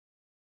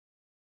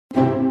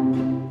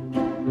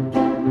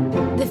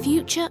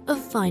Future of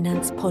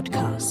Finance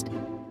podcast,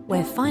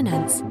 where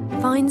finance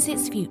finds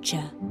its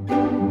future.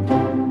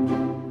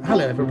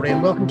 Hello, everybody,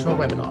 and welcome to our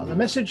webinar. The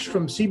message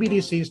from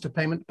CBDCs to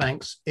payment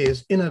banks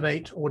is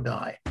innovate or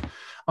die.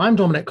 I'm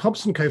Dominic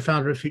Hobson,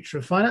 co-founder of Future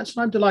of Finance,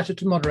 and I'm delighted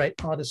to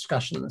moderate our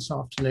discussion this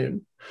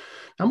afternoon.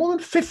 Now, more than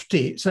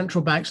 50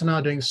 central banks are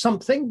now doing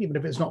something, even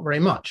if it's not very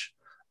much,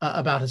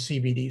 about a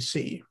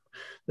CBDC.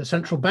 The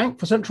central bank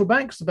for central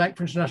banks, the Bank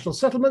for International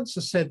Settlements,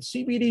 has said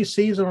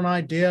CBDCs are an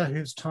idea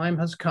whose time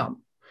has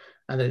come,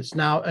 and that it's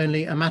now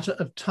only a matter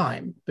of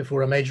time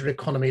before a major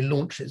economy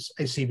launches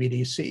a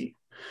CBDC.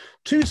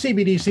 Two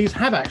CBDCs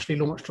have actually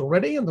launched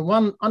already, and the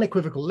one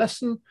unequivocal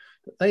lesson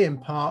that they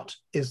impart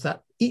is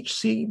that each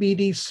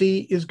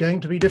CBDC is going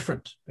to be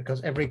different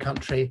because every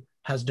country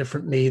has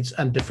different needs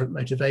and different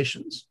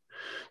motivations.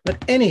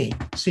 But any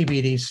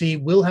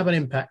CBDC will have an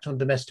impact on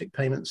domestic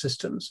payment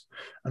systems,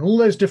 and all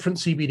those different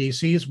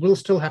CBDCs will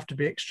still have to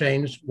be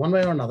exchanged one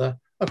way or another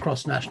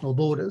across national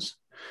borders.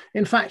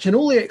 In fact, in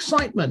all the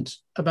excitement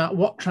about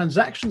what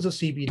transactions a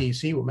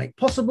CBDC will make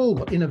possible,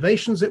 what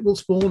innovations it will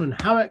spawn,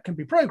 and how it can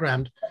be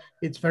programmed,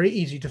 it's very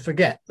easy to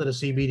forget that a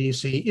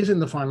CBDC is,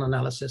 in the final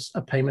analysis,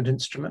 a payment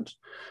instrument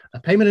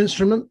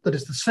that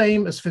is the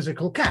same as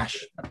physical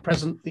cash, at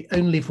present the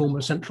only form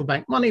of central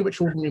bank money which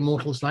ordinary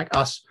mortals like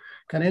us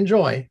can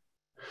enjoy.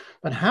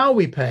 But how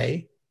we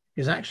pay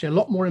is actually a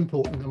lot more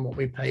important than what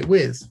we pay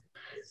with.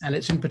 And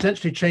it's in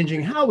potentially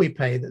changing how we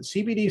pay that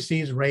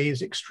CBDCs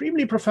raise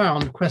extremely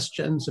profound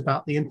questions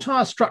about the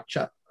entire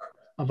structure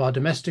of our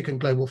domestic and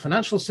global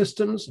financial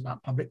systems,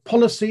 about public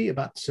policy,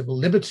 about civil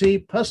liberty,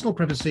 personal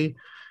privacy,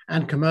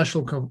 and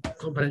commercial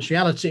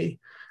confidentiality,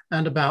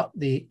 and about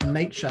the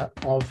nature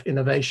of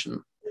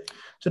innovation.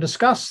 To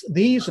discuss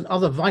these and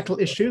other vital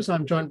issues,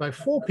 I'm joined by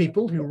four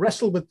people who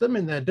wrestle with them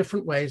in their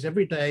different ways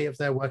every day of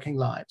their working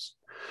lives.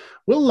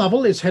 Will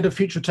Lovell is Head of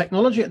Future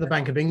Technology at the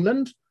Bank of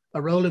England,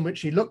 a role in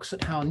which he looks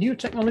at how new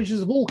technologies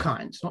of all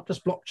kinds, not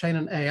just blockchain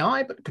and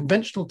AI, but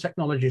conventional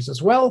technologies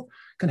as well,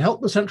 can help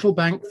the central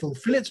bank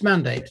fulfill its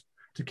mandate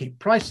to keep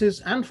prices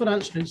and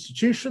financial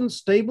institutions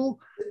stable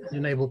and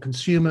enable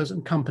consumers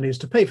and companies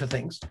to pay for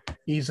things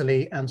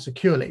easily and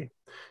securely.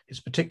 His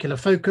particular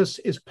focus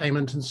is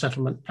payment and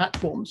settlement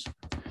platforms.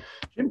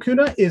 Jim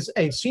Cooner is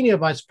a senior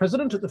vice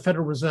president at the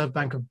Federal Reserve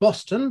Bank of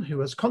Boston, who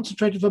has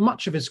concentrated for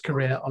much of his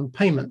career on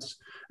payments,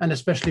 and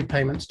especially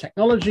payments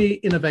technology,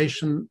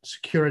 innovation,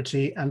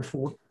 security, and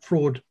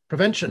fraud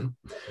prevention.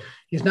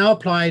 He's now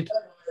applied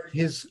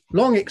his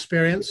long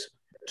experience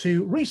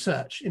to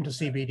research into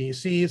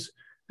CBDCs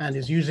and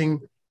is using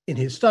in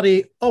his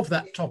study of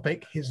that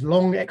topic his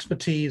long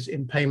expertise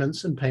in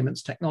payments and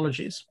payments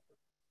technologies.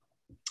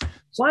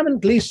 Simon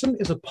Gleeson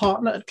is a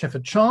partner at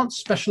Clifford Chance,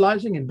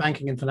 specializing in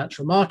banking and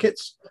financial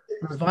markets,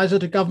 an advisor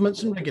to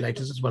governments and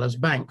regulators as well as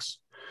banks,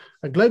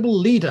 a global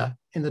leader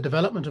in the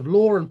development of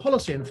law and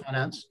policy in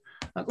finance,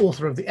 and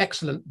author of the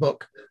excellent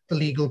book, The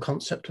Legal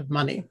Concept of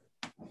Money.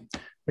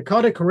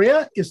 Ricardo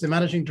Correa is the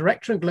managing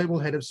director and global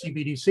head of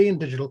CBDC and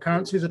digital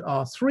currencies at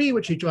R3,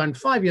 which he joined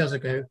 5 years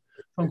ago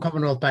from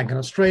Commonwealth Bank in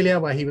Australia,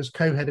 where he was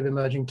co-head of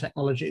emerging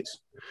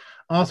technologies.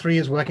 R3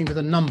 is working with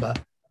a number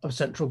of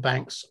central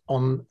banks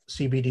on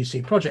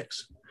CBDC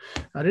projects.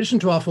 In addition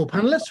to our four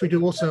panelists, we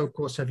do also, of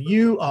course, have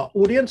you, our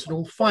audience, and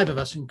all five of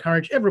us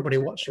encourage everybody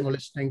watching or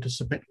listening to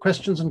submit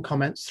questions and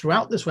comments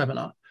throughout this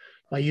webinar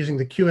by using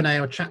the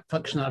Q&A or chat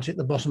functionality at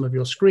the bottom of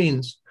your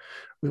screens.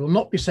 We will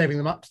not be saving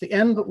them up to the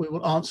end, but we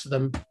will answer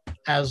them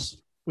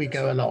as we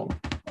go along.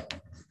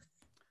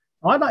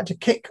 I'd like to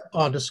kick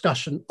our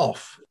discussion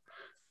off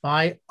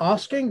by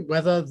asking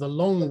whether the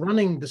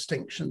long-running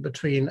distinction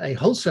between a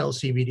wholesale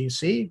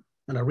CBDC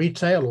and a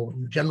retail or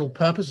general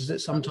purpose, as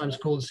it's sometimes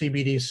called,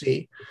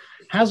 CBDC,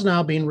 has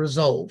now been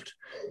resolved.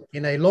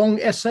 In a long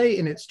essay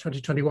in its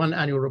 2021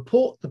 annual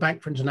report, the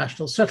Bank for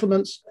International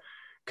Settlements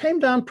came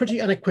down pretty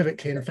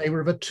unequivocally in favor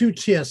of a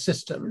two-tier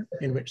system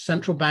in which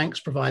central banks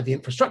provide the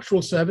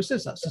infrastructural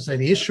services, that's to say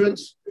the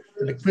issuance,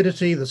 the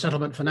liquidity, the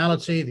settlement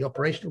finality, the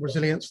operational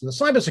resilience, and the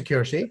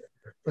cybersecurity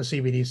for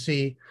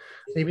CBDC,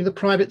 leaving the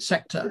private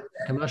sector,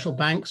 commercial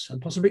banks,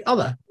 and possibly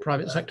other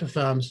private sector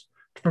firms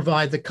to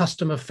provide the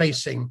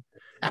customer-facing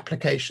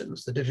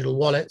applications, the digital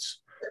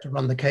wallets, to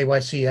run the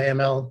KYC,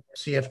 AML,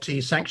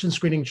 CFT, sanction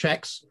screening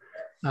checks,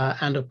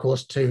 and of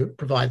course to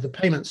provide the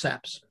payments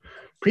apps.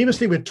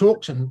 Previously we'd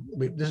talked, and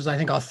this is I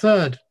think our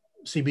third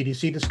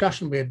CBDC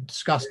discussion, we had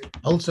discussed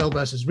wholesale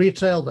versus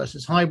retail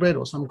versus hybrid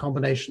or some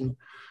combination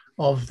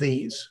of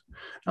these.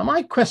 Now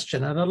my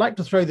question, and I'd like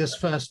to throw this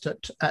first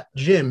at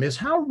Jim, is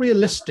how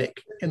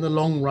realistic in the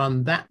long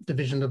run that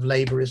division of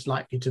labor is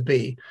likely to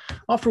be?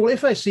 After all,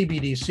 if a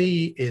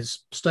CBDC is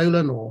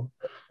stolen or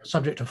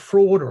subject to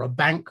fraud, or a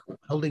bank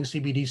holding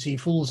CBDC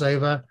falls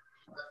over,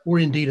 or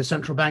indeed a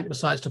central bank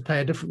decides to pay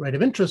a different rate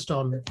of interest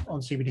on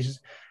CBDCs,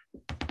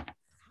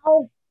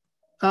 how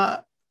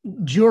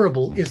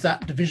durable is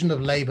that division of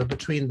labor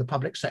between the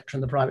public sector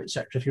and the private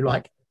sector, if you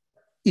like,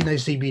 in a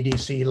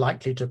CBDC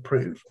likely to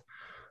prove?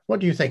 What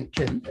do you think,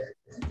 Jim?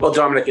 Well,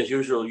 Dominic, as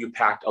usual, you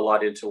packed a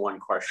lot into one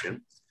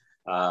question.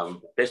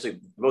 Basically,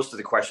 most of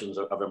the questions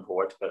are of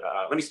import, but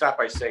let me start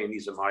by saying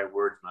these are my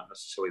words, not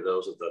necessarily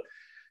those of the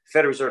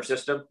Federal Reserve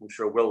System. I'm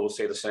sure Will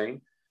say the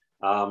same.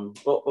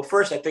 Well,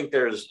 first, I think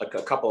there's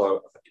a couple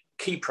of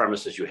key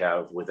premises you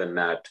have within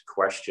that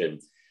question.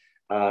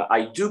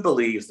 I do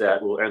believe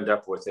that we'll end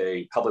up with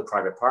a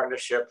public-private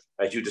partnership,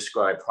 as you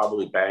described,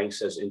 probably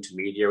banks as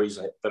intermediaries,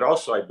 but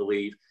also I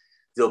believe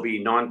there'll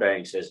be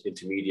non-banks as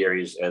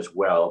intermediaries as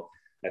well.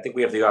 I think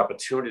we have the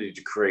opportunity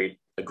to create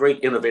a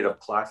great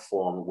innovative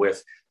platform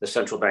with the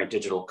central bank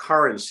digital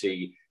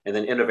currency and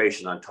then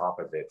innovation on top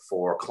of it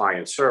for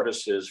client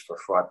services, for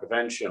fraud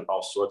prevention,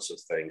 all sorts of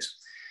things.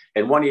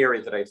 And one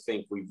area that I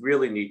think we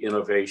really need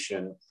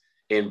innovation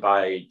in,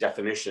 by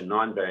definition,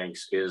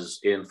 non-banks, is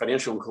in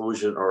financial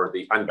inclusion or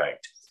the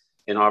unbanked.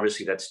 And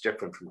obviously that's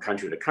different from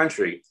country to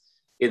country.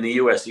 In the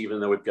US, even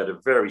though we've got a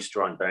very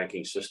strong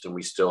banking system,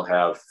 we still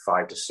have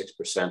 5 to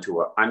 6% who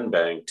are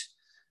unbanked,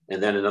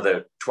 and then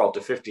another 12 to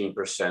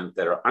 15%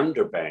 that are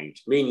underbanked,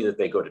 meaning that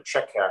they go to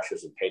check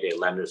cashers and payday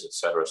lenders, et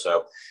cetera.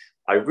 So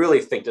I really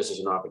think this is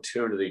an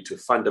opportunity to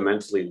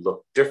fundamentally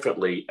look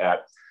differently at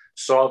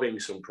solving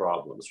some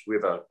problems. We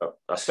have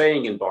a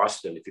saying in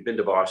Boston, if you've been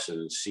to Boston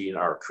and seen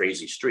our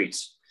crazy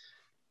streets,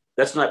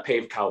 that's not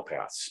paved cow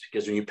paths,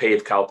 because when you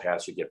pave cow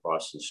paths, you get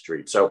Boston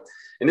streets. So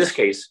in this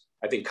case,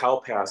 I think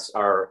cow paths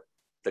are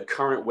the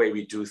current way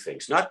we do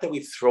things. Not that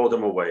we throw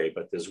them away,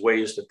 but there's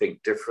ways to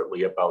think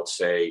differently about,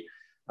 say,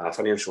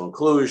 financial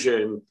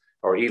inclusion,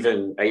 or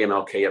even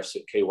AML,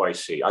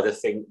 KYC, other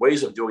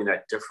ways of doing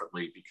that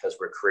differently, because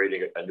we're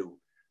creating a new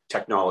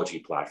technology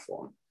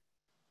platform.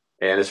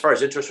 And as far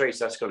as interest rates,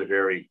 that's going to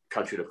vary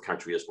country to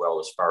country as well,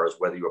 as far as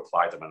whether you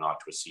apply them or not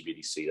to a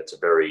CBDC. That's a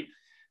very,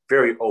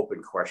 very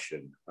open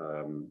question.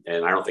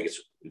 And I don't think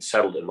it's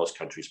settled in most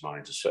countries'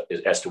 minds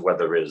as to whether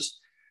there is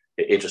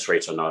interest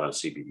rates or not on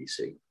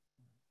CBDC.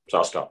 So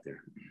I'll stop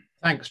there.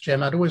 Thanks,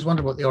 Jim. I'd always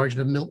wondered what the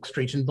origin of Milk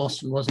Street in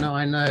Boston was. Now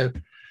I know.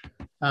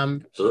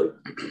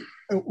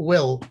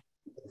 Will,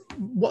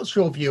 what's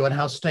your view on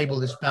how stable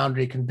this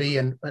boundary can be?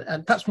 And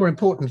perhaps more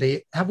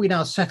importantly, have we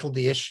now settled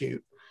the issue?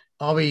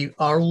 Are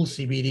all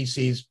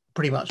CBDCs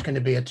pretty much going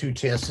to be a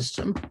two-tier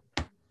system?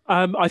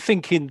 I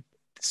think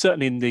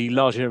certainly in the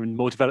larger and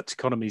more developed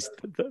economies,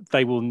 that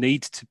they will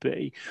need to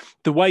be.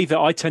 The way that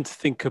I tend to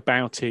think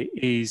about it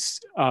is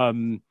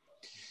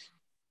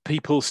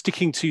people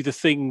sticking to the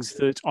things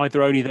that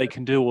either only they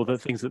can do or the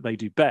things that they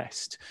do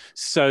best.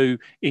 So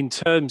in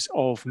terms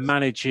of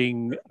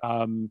managing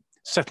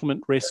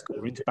settlement risk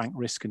or interbank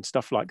risk and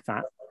stuff like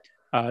that,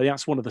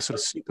 that's one of the sort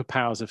of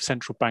superpowers of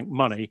central bank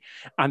money.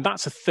 And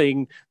that's a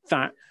thing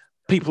that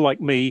people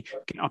like me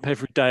get up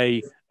every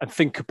day and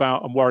think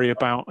about and worry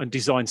about and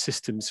design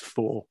systems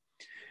for.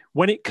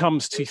 When it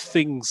comes to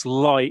things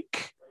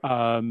like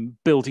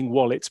building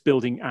wallets,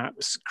 building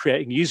apps,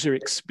 creating user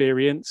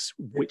experience,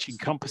 which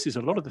encompasses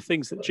a lot of the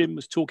things that Jim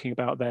was talking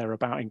about there,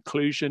 about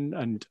inclusion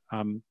and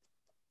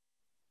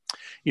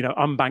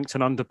unbanked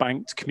and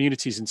underbanked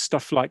communities and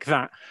stuff like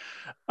that.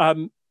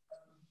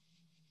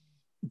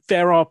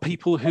 There are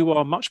people who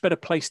are much better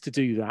placed to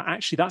do that.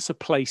 Actually, that's a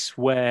place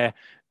where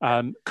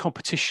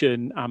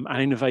competition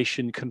and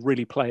innovation can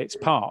really play its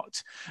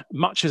part.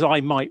 Much as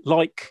I might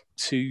like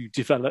to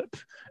develop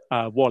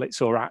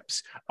wallets or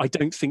apps, I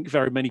don't think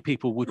very many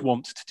people would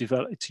want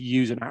to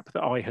use an app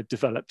that I had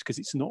developed, because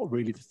it's not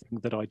really the thing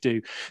that I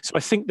do. So I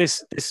think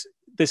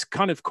there's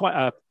kind of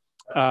quite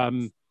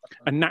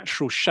a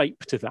natural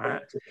shape to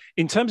that.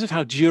 In terms of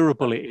how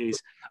durable it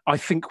is, I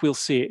think we'll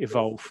see it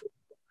evolve.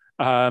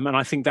 And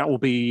I think that will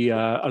be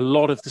a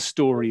lot of the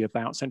story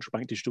about central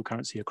bank digital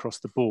currency across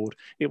the board.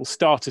 It will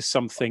start as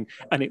something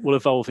and it will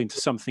evolve into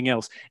something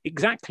else,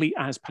 exactly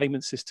as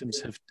payment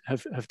systems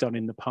have done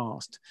in the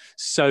past.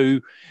 So,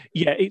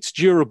 yeah, it's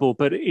durable,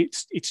 but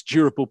it's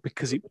durable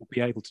because it will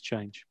be able to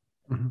change.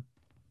 Mm-hmm.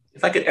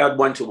 If I could add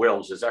one to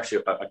Will's, there's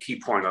actually a key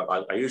point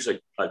I usually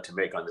like to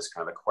make on this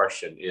kind of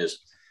question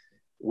is,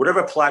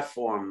 whatever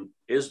platform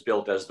is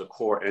built as the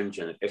core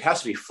engine, it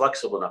has to be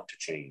flexible enough to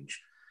change.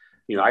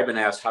 I've been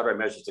asked, how do I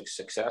measure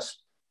success?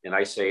 And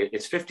I say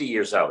it's 50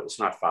 years out. It's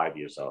not 5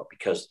 years out,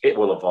 because it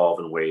will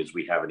evolve in ways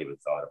we haven't even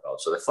thought about.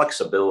 So the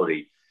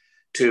flexibility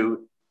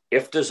to,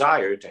 if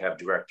desired, to have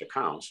direct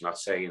accounts, not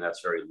saying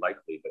that's very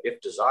likely, but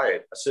if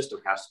desired, a system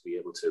has to be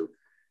able to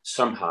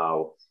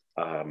somehow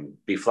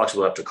be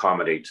flexible enough to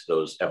accommodate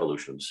those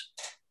evolutions.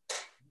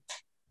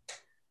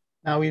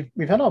 Now we've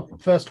had our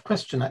first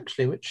question,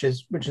 actually, which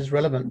is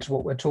relevant to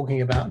what we're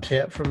talking about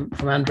here, from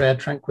Andrea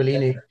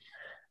Tranquillini.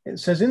 It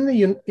says, in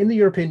the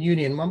European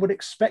Union, one would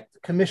expect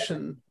the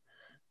Commission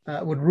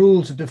would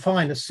rule to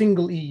define a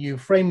single EU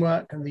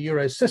framework, and the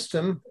Euro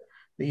system,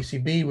 the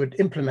ECB, would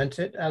implement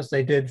it, as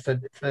they did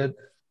for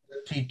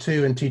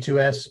T2 and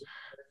T2S,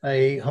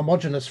 a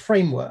homogeneous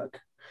framework.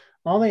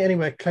 Are they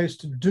anywhere close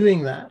to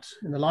doing that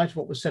in the light of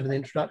what was said in the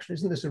introduction?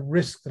 Isn't this a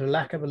risk that a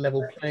lack of a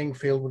level playing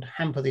field would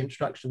hamper the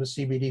introduction of a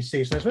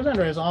CBDC? So I suppose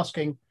Andrea is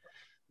asking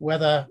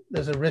whether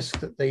there's a risk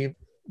that the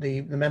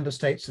member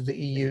states of the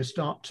EU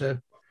start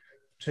to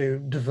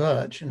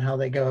diverge in how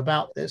they go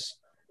about this.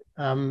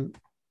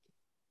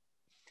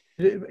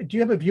 Do you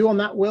have a view on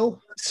that,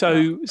 Will?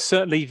 So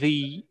certainly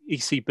the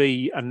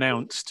ECB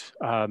announced,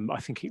 I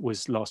think it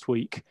was last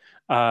week,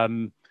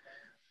 the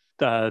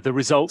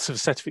results of a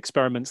set of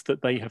experiments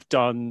that they have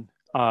done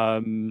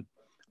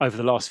over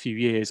the last few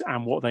years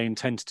and what they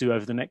intend to do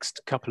over the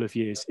next couple of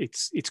years.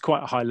 It's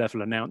quite a high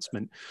level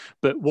announcement,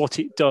 but what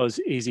it does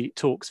is it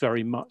talks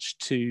very much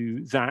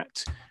to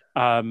that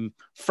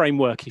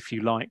framework, if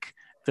you like,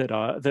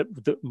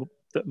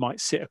 that might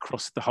sit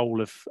across the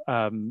whole of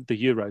the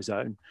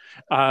Eurozone.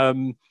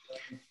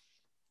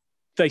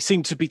 They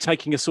seem to be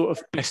taking a sort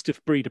of best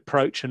of breed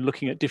approach and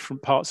looking at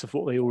different parts of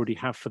what they already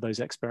have for those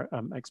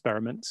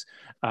experiments,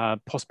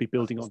 possibly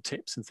building on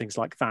tips and things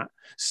like that.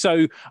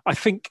 So I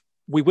think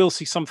we will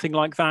see something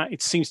like that.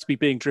 It seems to be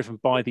being driven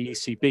by the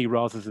ECB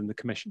rather than the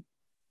Commission.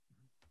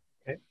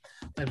 Okay.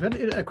 I've got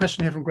a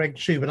question here from Greg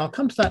Chu, but I'll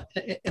come to that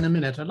in a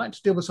minute. I'd like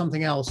to deal with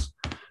something else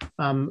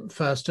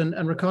first.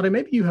 And Ricardo,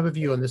 maybe you have a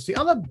view on this. The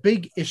other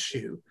big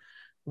issue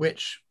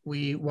which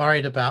we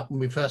worried about when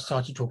we first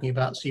started talking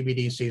about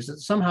CBDCs, that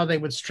somehow they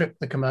would strip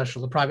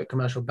the private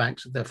commercial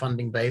banks of their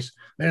funding base.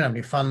 They don't have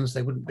any funds,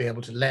 they wouldn't be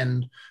able to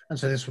lend. And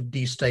so this would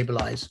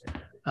destabilize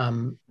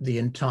the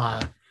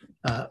entire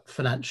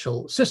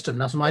financial system.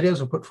 Now, some ideas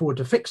were put forward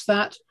to fix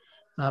that,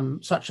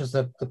 such as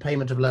the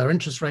payment of lower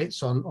interest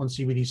rates on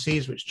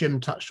CBDCs, which Jim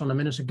touched on a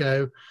minute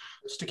ago,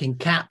 sticking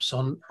caps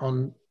on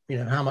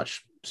how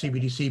much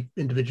CBDC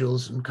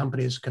individuals and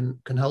companies can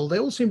hold. They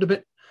all seemed a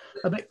bit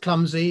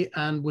clumsy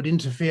and would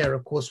interfere,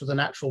 of course, with the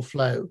natural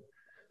flow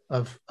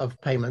of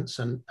payments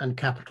and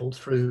capital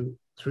through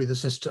the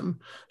system.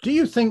 Do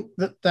you think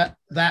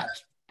that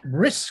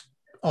risk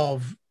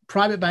of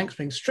private banks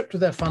being stripped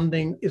of their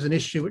funding is an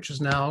issue which has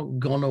now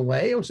gone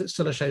away, or is it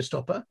still a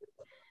showstopper?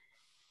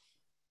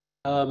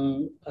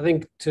 I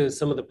think to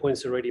some of the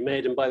points already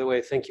made, and by the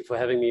way, thank you for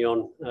having me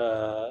on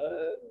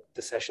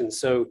the session.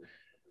 So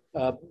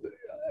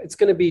it's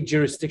going to be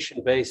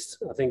jurisdiction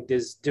based. I think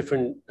there's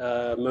different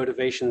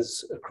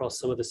motivations across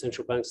some of the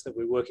central banks that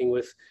we're working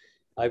with.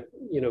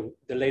 The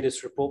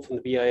latest report from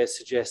the BIS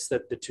suggests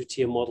that the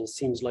two-tier model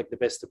seems like the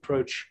best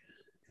approach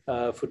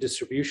for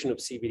distribution of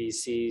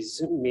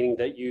CBDCs, meaning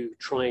that you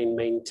try and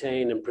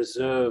maintain and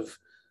preserve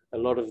a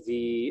lot of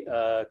the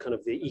kind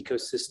of the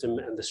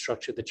ecosystem and the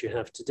structure that you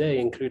have today,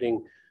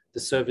 including the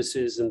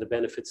services and the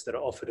benefits that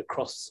are offered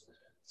across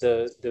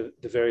the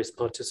various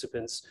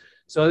participants.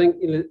 So I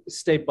think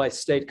state by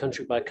state,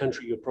 country by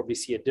country, you'll probably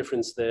see a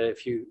difference there.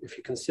 If you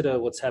consider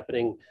what's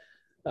happening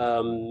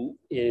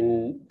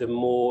in the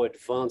more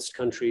advanced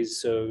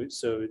countries, so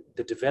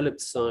the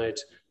developed side,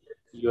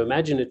 you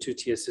imagine a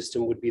two-tier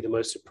system would be the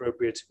most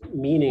appropriate,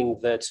 meaning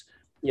that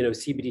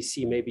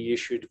CBDC may be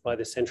issued by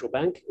the central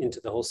bank into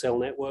the wholesale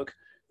network,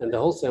 and the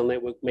wholesale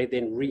network may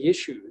then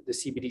reissue the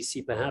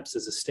CBDC perhaps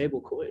as a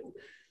stable coin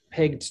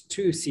pegged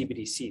to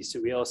CBDC.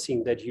 So we are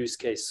seeing that use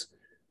case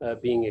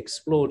being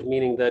explored,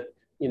 meaning that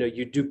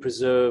you do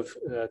preserve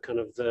kind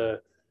of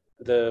the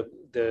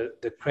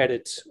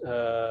credit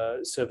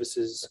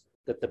services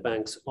that the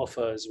banks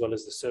offer, as well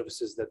as the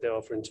services that they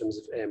offer in terms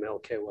of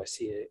AML,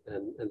 KYC,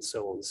 and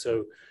so on.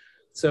 So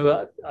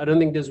I don't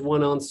think there's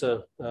one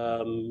answer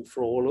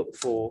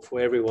for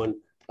everyone.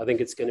 I think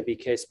it's going to be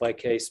case by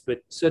case,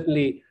 but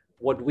certainly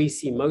what we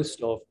see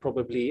most of,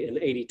 probably an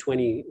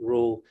 80-20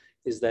 rule,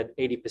 is that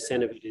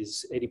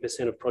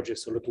 80% of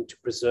projects are looking to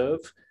preserve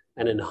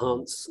and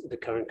enhance the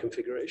current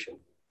configuration.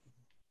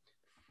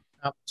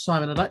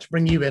 Simon, I'd like to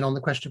bring you in on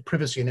the question of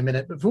privacy in a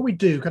minute. But before we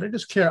do, could I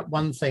just clear up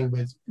one thing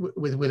with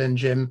Will and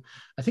Jim?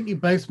 I think you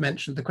both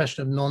mentioned the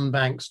question of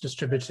non-banks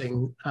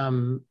distributing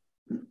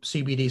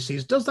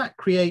CBDCs. Does that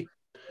create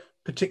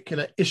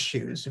particular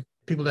issues if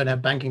people don't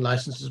have banking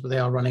licenses, but they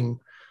are running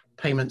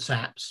payments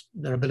apps,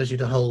 their ability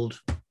to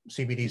hold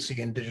CBDC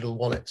in digital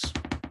wallets,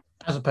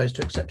 as opposed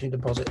to accepting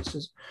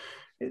deposits?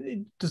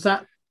 Does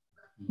that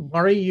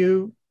worry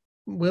you,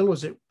 Will?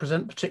 Does it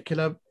present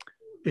particular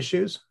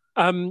issues?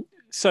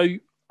 So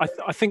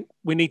I think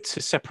we need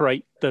to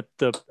separate the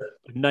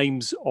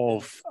names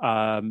of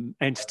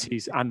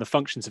entities and the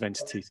functions of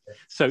entities.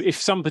 So if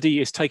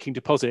somebody is taking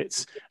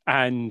deposits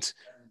and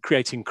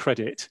creating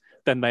credit,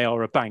 then they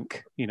are a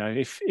bank.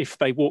 If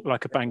they walk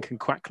like a bank and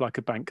quack like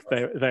a bank,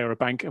 they are a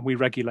bank, and we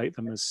regulate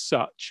them as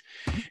such.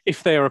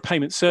 If they are a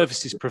payment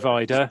services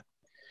provider,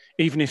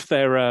 even if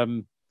they're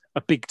a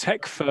big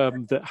tech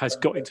firm that has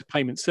got into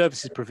payment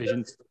services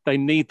provisions, they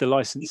need the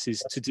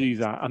licenses to do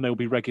that, and they'll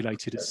be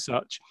regulated as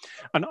such.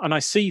 And I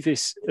see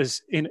this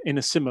as in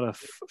a similar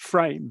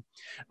frame.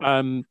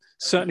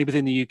 Certainly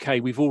within the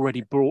UK, we've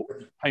already brought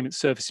payment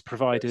service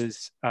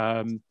providers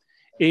in,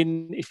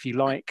 if you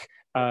like.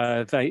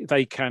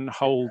 They can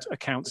hold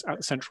accounts at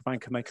the central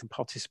bank, and they can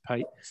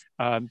participate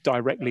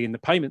directly in the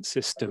payment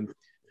system.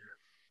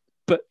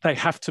 But they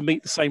have to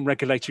meet the same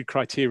regulatory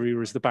criteria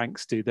as the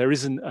banks do.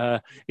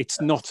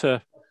 It's not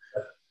a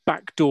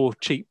backdoor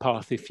cheat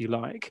path, if you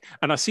like.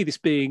 And I see this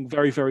being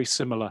very, very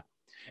similar.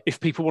 if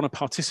people want to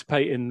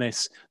participate in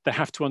this, they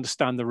have to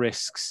understand the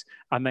risks,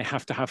 and they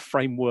have to have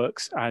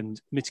frameworks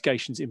and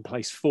mitigations in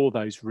place for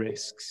those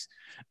risks.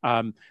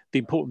 The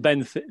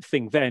important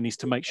thing then is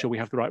to make sure we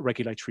have the right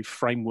regulatory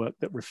framework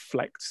that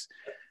reflects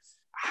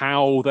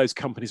how those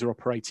companies are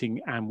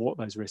operating and what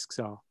those risks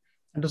are.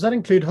 And does that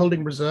include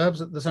holding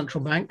reserves at the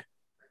central bank?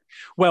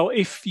 Well,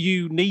 if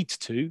you need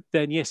to,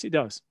 then yes, it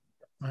does.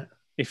 Right.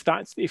 If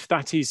that's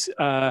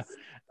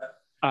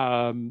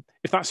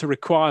a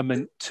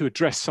requirement to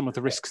address some of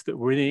the risks that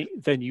we're in,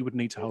 then you would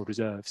need to hold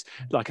reserves.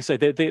 Like I say,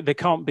 there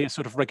can't be a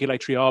sort of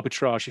regulatory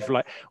arbitrage. If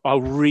like,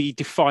 I'll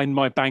redefine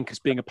my bank as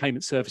being a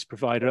payment service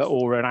provider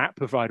or an app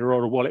provider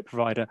or a wallet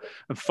provider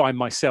and find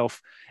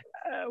myself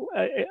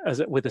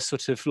with a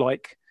sort of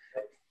like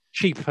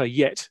cheaper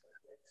yet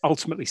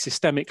ultimately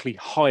systemically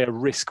higher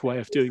risk way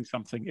of doing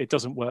something. It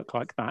doesn't work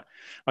like that.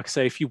 Like I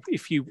say, if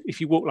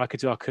you walk like a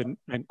duck and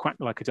quack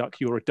like a duck,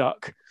 you're a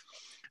duck.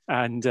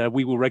 And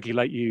we will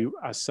regulate you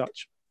as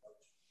such.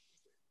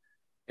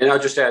 And I'll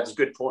just add, it's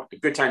a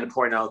good time to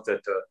point out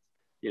that,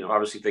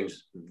 obviously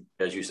things,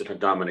 as you said,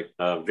 Dominic,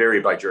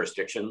 vary by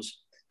jurisdictions.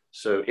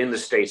 So in the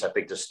States, I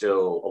think there's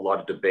still a lot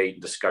of debate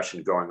and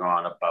discussion going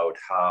on about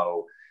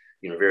how,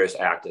 various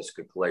actors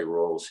could play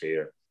roles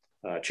here.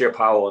 Chair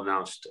Powell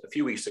announced a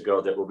few weeks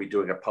ago that we'll be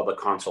doing a public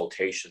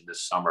consultation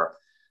this summer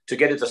to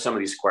get into some of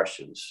these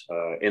questions,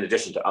 in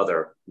addition to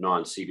other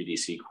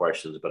non-CBDC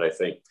questions. But I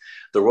think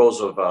the roles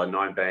of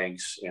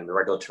non-banks and the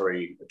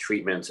regulatory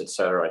treatments, et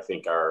cetera, I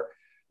think are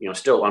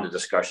still under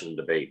discussion and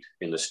debate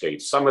in the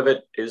States. Some of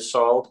it is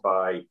solved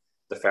by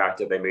the fact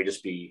that they may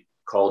just be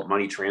called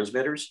money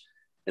transmitters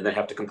and then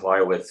have to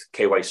comply with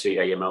KYC,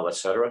 AML, et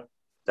cetera.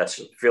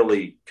 That's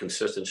fairly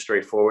consistent,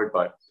 straightforward,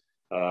 but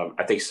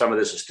I think some of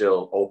this is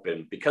still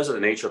open because of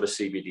the nature of a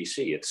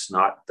CBDC. It's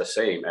not the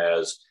same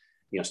as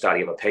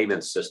starting up a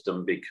payment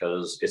system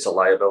because it's a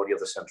liability of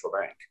the central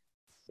bank.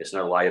 It's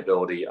not a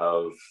liability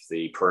of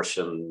the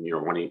person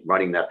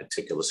running that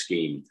particular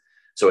scheme.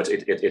 So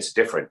it's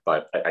different,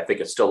 but I think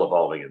it's still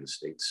evolving in the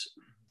States.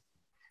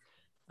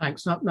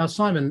 Thanks. Now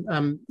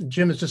Simon,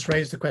 Jim has just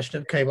raised the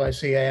question of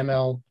KYC,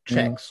 AML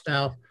checks.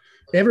 Now,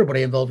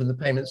 everybody involved in the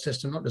payment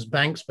system, not just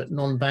banks, but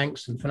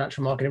non-banks and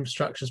financial market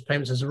infrastructures,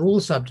 payment systems, are all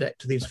subject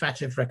to these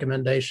FATF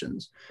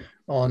recommendations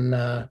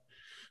on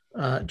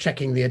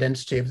checking the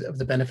identity of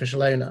the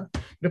beneficial owner.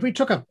 But if we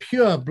took a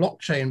pure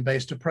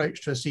blockchain-based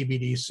approach to a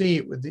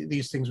CBDC,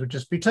 these things would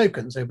just be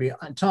tokens. They'd be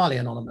entirely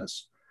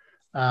anonymous.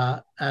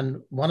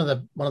 And one of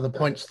the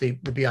points the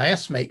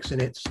BIS makes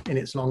in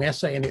its long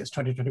essay in its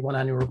 2021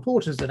 annual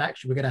report is that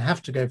actually we're going to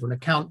have to go for an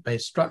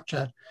account-based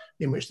structure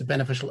in which the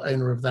beneficial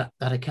owner of that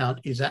account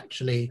is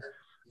actually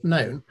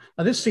known.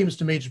 Now, this seems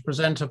to me to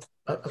present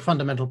a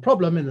fundamental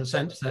problem in the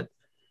sense that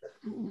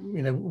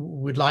people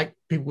would like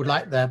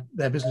their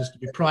business to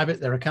be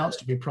private, their accounts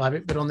to be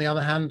private, but on the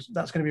other hand,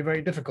 that's going to be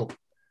very difficult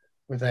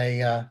with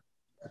a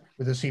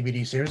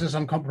CBDC. Is there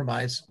some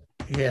compromise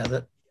here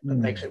that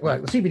makes it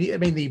work?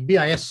 The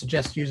BIS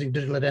suggests using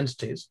digital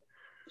identities,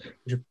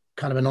 which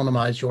kind of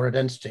anonymize your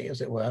identity,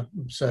 as it were,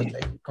 absurdly,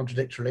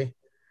 contradictorily.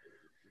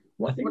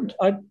 Well,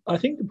 I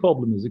think the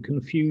problem is a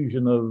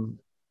confusion of,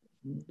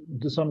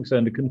 to some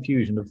extent, a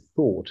confusion of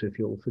thought, if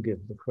you'll forgive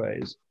the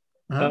phrase.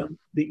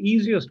 The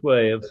easiest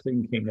way of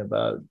thinking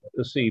about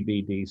a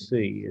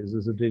CBDC is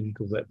as a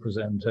digital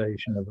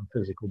representation of a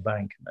physical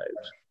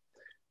banknote.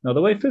 Now,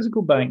 the way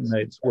physical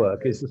banknotes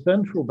work is the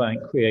central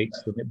bank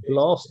creates them, it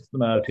blasts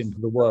them out into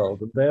the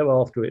world, and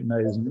thereafter it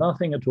knows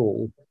nothing at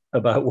all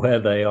about where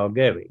they are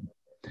going.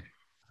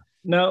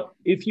 Now,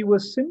 if you were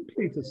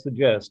simply to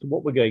suggest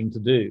what we're going to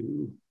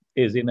do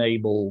is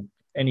enable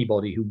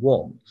anybody who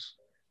wants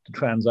to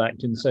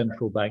transact in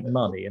central bank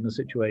money in a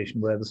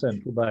situation where the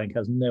central bank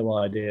has no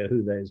idea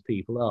who those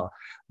people are,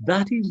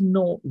 that is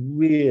not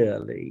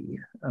really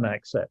an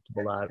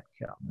acceptable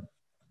outcome.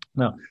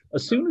 Now,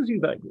 as soon as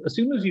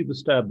you've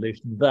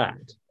established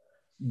that,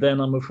 then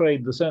I'm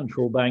afraid the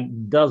central bank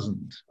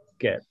doesn't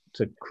get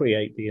to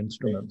create the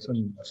instruments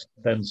and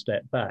then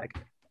step back.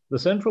 The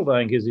central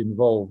bank is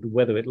involved,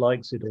 whether it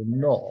likes it or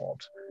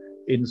not,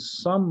 in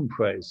some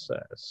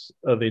process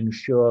of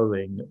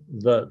ensuring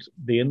that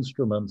the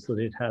instruments that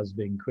it has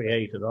been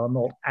created are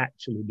not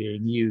actually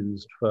being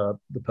used for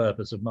the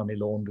purpose of money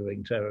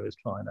laundering, terrorist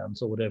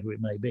finance, or whatever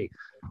it may be.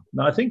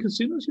 Now, I think as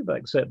soon as you've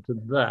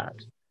accepted that,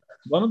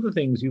 one of the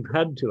things you've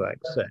had to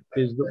accept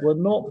is that we're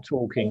not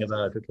talking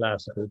about a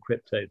classical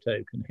crypto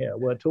token here.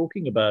 We're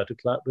talking about a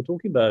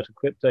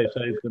crypto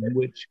token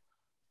which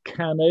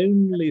can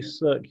only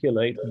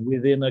circulate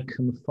within a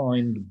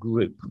confined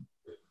group.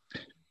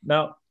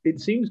 Now, it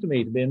seems to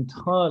me to be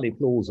entirely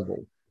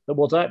plausible that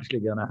what's actually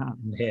going to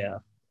happen here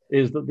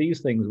is that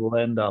these things will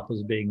end up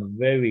as being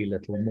very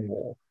little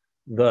more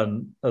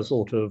than a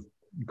sort of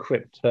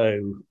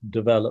crypto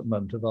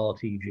development of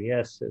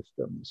RTGS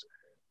systems.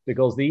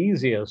 Because the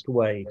easiest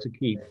way to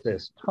keep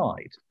this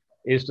tight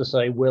is to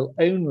say we'll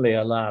only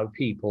allow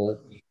people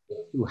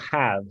who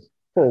have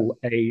full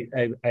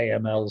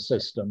AML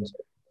systems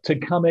to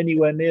come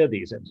anywhere near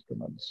these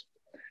instruments.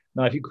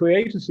 Now, if you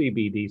create a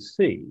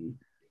CBDC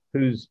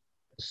whose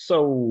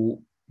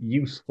sole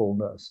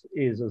usefulness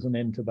is as an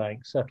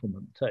interbank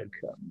settlement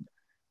token,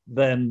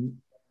 then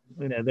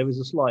there is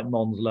a slight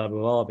mons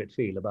laboravit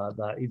feel about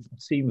that. It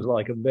seems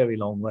like a very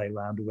long way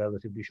around a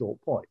relatively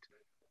short point.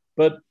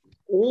 But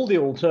all the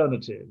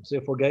alternatives,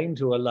 if we're going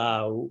to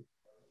allow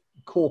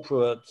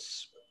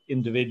corporates,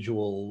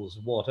 individuals,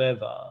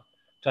 whatever,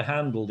 to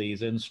handle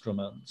these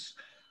instruments,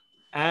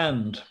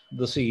 and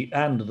the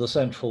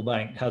central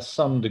bank has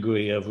some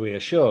degree of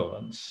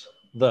reassurance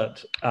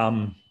that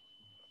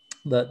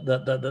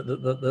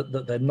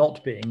that they're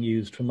not being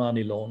used for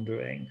money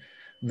laundering,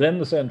 then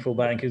the central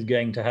bank is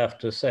going to have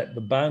to set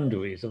the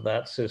boundaries of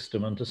that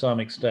system and to some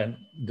extent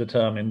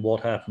determine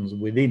what happens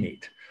within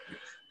it.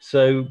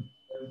 So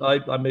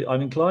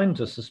I'm inclined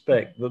to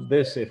suspect that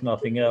this, if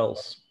nothing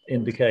else,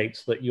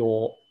 indicates that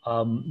your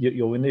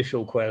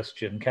initial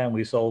question, can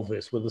we solve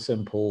this with a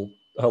simple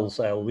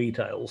wholesale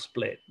retail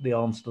split? The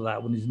answer to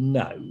that one is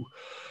no.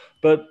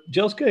 But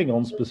just going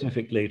on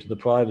specifically to the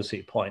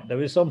privacy point,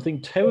 there is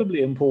something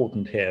terribly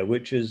important here,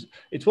 which is,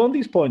 it's one of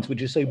these points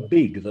which is so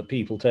big that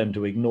people tend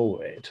to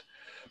ignore it.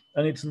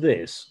 And it's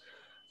this: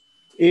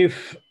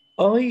 if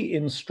I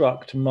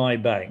instruct my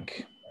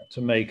bank to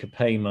make a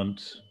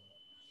payment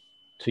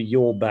to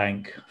your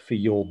bank for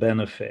your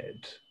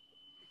benefit,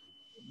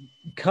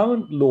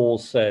 current law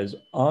says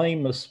I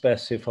must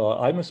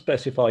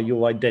specify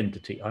your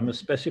identity. I must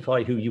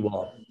specify who you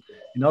are.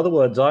 In other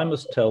words, I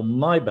must tell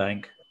my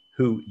bank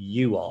who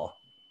you are.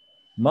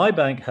 My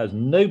bank has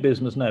no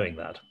business knowing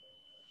that.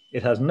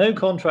 It has no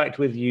contract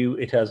with you.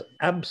 It has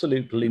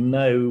absolutely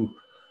no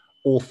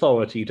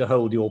authority to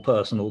hold your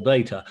personal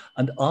data.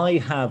 And I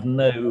have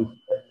no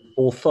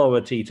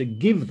authority to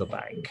give the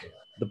bank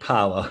the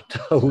power to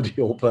hold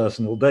your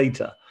personal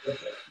data.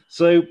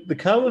 So the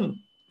current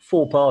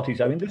four parties,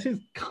 I mean, this is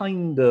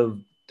kind of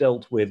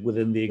dealt with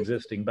within the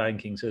existing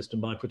banking system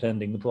by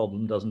pretending the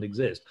problem doesn't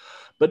exist.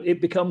 But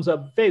it becomes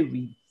a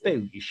very,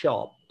 very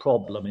sharp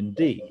problem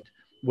indeed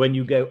when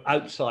you go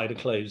outside a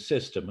closed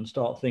system and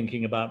start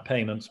thinking about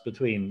payments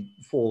between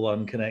four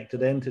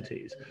unconnected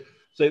entities.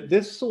 So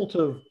this sort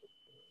of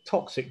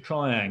toxic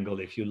triangle,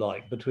 if you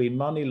like, between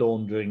money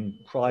laundering,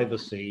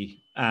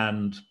 privacy,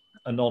 and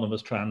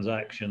anonymous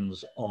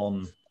transactions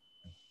on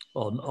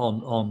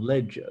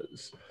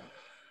ledgers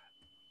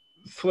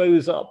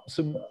throws up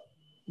some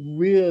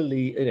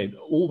really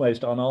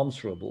almost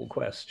unanswerable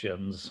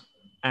questions,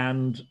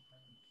 and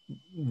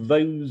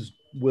those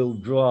will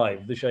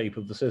drive the shape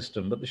of the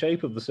system. But the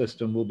shape of the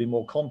system will be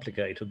more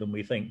complicated than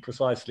we think,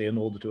 precisely in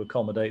order to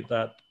accommodate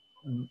that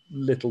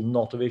little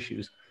knot of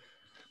issues.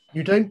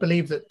 You don't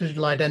believe that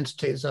digital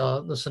identities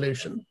are the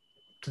solution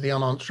to the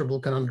unanswerable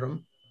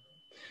conundrum?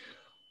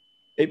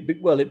 It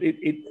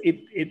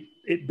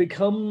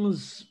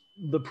becomes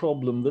the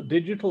problem that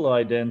digital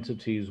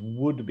identities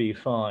would be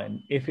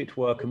fine if it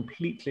were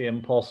completely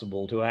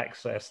impossible to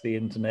access the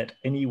internet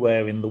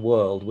anywhere in the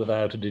world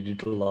without a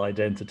digital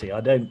identity.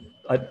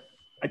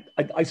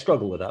 I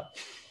struggle with that.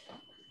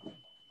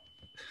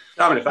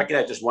 Simon, if I could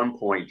add just one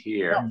point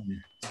here,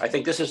 I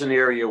think this is an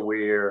area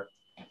where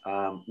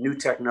new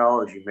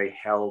technology may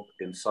help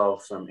in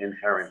solve some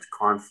inherent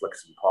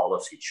conflicts in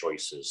policy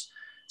choices,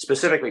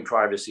 specifically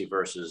privacy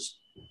versus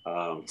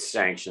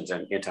sanctions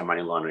and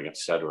anti-money laundering, et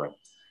cetera.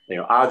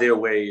 Are there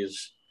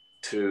ways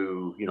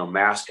to,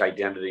 mask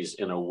identities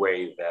in a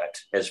way that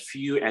as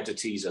few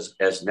entities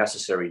as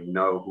necessary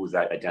know who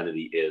that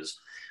identity is?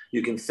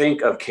 You can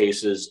think of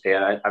cases,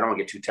 and I don't want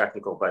to get too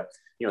technical, but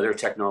there are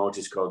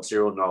technologies called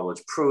zero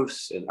knowledge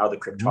proofs and other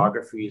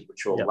cryptographies,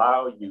 which will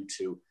allow you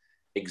to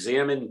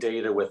examine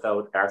data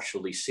without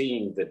actually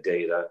seeing the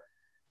data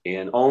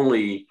and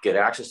only get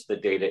access to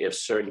the data if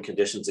certain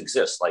conditions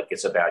exist, like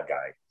it's a bad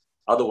guy.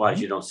 Otherwise,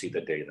 you don't see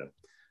the data.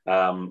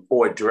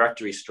 Or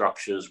directory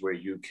structures where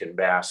you can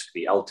mask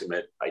the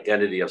ultimate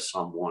identity of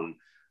someone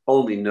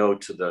only known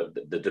to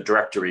the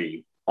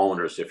directory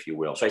owners, if you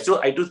will.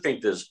 So I do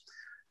think there's,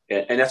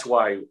 and that's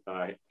why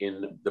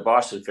in the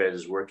Boston Fed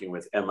is working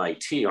with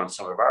MIT on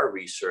some of our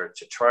research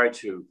to try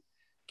to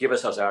give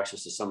us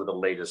access to some of the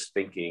latest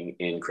thinking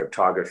in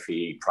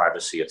cryptography,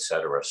 privacy, et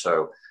cetera.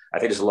 So I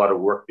think there's a lot of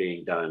work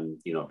being done.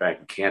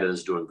 Bank of Canada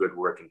is doing good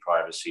work in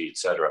privacy, et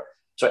cetera.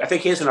 So I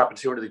think here's an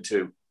opportunity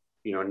to,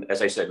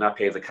 as I said, not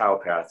pave the cow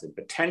path and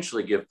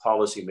potentially give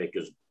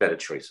policymakers better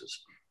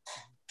choices.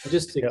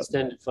 Just to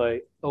extend,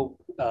 no,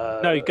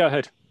 go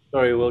ahead.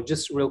 Sorry, well,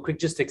 just real quick,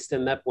 just to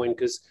extend that point,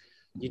 because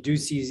you do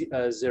see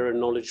zero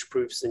knowledge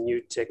proofs and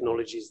new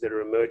technologies that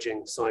are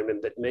emerging, Simon,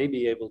 that may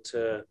be able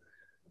to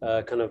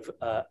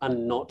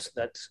unknot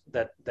that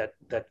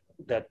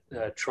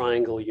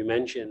triangle you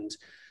mentioned.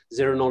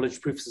 Zero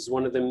knowledge proofs is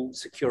one of them.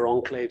 Secure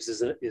enclaves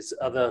is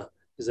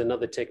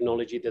another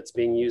technology that's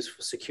being used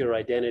for secure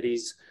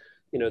identities.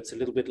 It's a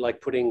little bit like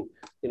putting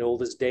all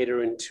this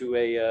data into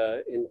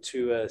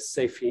a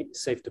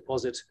safe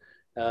deposit,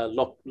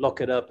 lock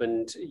it up,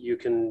 and you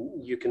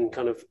can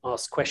kind of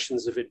ask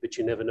questions of it, but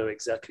you never know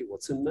exactly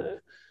what's in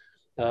there.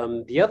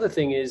 The other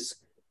thing is,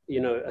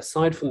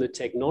 aside from the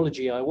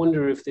technology, I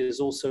wonder if there's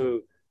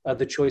also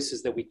the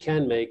choices that we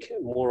can make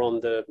more on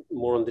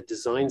the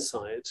design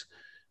side,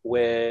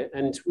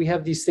 and we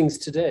have these things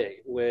today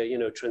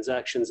where,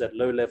 transactions at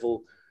low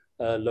level,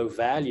 low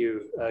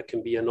value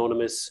can be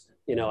anonymous.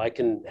 I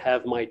can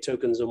have my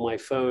tokens on my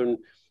phone.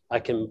 I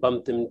can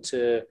bump them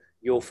to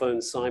your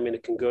phone, Simon.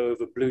 It can go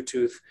over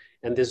Bluetooth,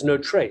 and there's no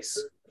trace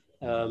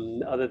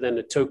other than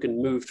a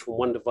token moved from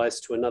one device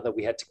to another.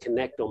 We had to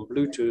connect on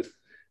Bluetooth,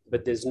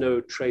 but there's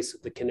no trace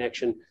of the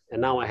connection.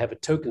 And now I have a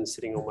token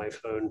sitting on my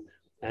phone,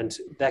 and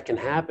that can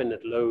happen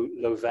at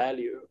low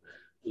value,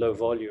 low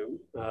volume.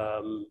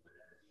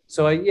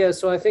 So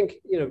I think,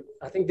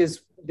 I think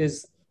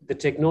there's the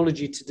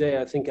technology today,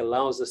 I think,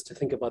 allows us to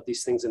think about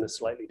these things in a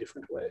slightly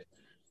different way,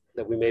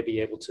 that we may be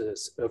able to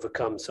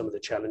overcome some of the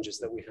challenges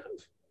that we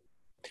have.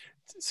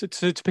 So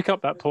to pick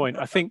up that point,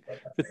 I think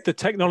that the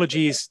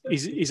technology is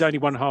only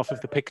one half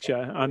of the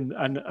picture,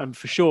 and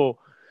for sure,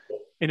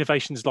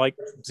 innovations like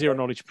zero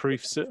knowledge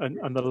proofs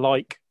and the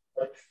like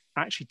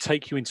actually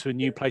take you into a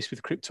new place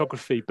with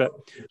cryptography.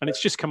 And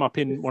it's just come up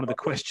in one of the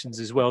questions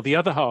as well. The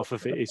other half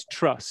of it is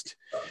trust.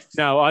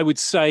 Now, I would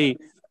say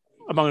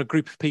among a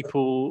group of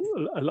people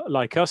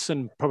like us,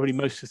 and probably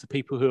most of the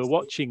people who are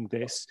watching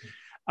this,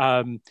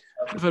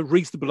 have a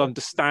reasonable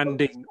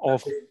understanding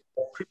of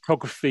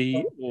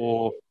cryptography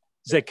or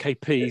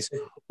ZKPs,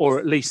 or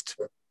at least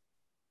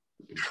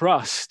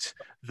trust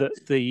that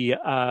the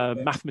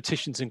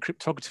mathematicians and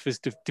cryptographers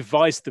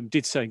devised them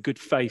did so in good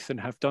faith and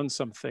have done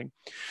something.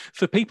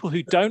 For people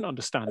who don't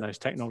understand those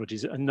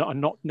technologies and are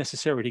not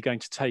necessarily going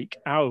to take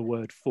our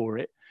word for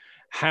it,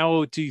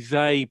 how do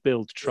they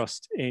build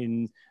trust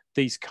in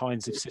these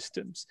kinds of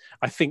systems?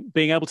 I think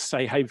being able to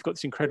say, hey, we've got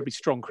this incredibly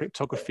strong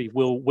cryptography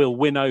will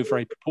win over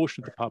a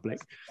proportion of the public,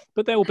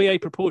 but there will be a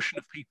proportion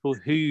of people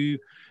who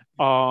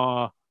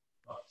are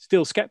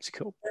still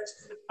skeptical.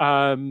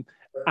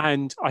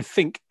 And I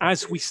think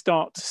as we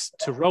start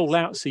to roll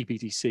out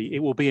CBDC, it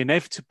will be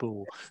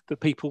inevitable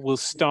that people will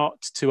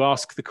start to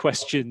ask the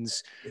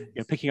questions,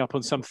 picking up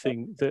on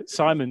something that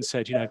Simon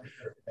said,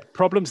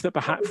 problems that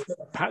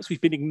perhaps we've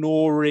been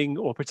ignoring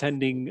or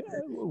pretending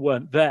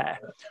weren't there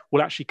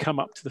will actually come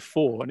up to the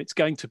fore. And it's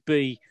going to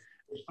be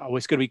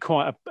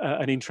quite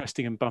an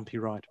interesting and bumpy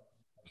ride.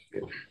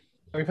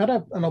 We've had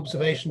an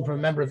observation from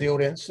a member of the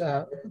audience,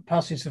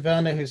 Pasi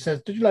Saverna, who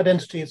says digital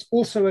identity is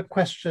also a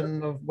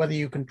question of whether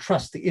you can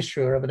trust the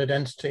issuer of an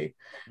identity.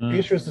 The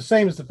issuer is the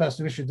same as the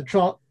person who issued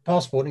the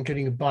passport,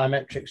 including the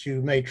biometrics.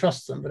 You may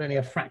trust them, but only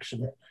a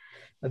fraction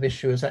of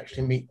issuers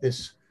actually meet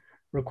this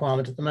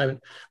requirement at the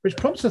moment, which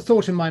prompts a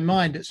thought in my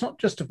mind. It's not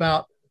just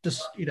about the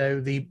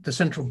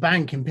central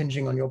bank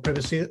impinging on your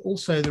privacy.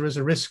 Also, there is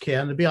a risk here,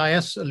 and the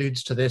BIS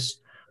alludes to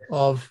this,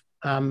 of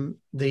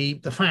the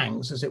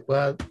FANGs, as it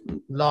were,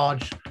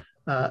 large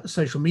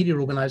social media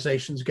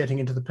organizations getting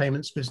into the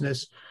payments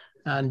business.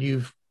 And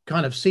you've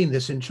kind of seen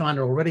this in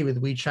China already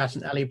with WeChat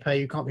and Alipay.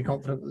 You can't be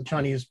confident that the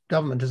Chinese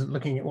government isn't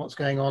looking at what's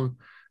going on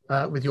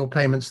with your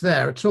payments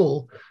there at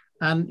all.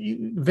 And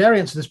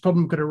variants of this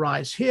problem could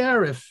arise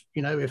here if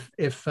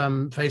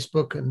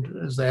Facebook,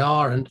 and as they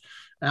are, and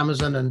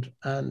Amazon and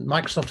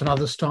Microsoft and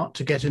others start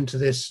to get into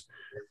this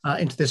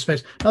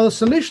space. Now, the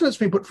solution that's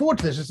been put forward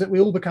to this is that we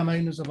all become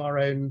owners of our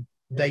own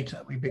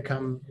data. We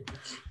become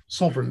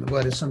sovereign, the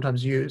word is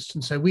sometimes used.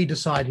 And so we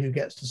decide who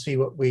gets to see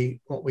what we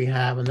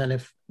have. And then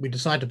if we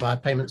decide to buy a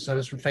payment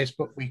service from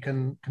Facebook, we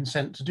can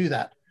consent to do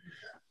that.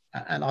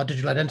 And our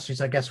digital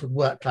identities, I guess, would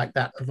work like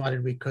that,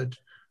 provided we could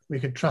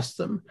trust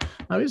them.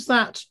 Now, is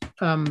that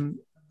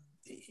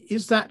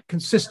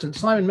consistent?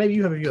 Simon, maybe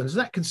you have a view on this. Is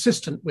that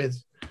consistent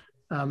with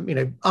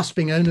us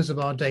being owners of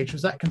our data?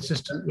 Is that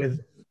consistent with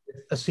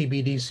a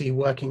CBDC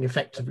working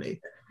effectively,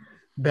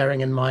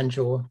 bearing in mind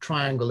your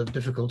triangle of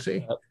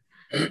difficulty?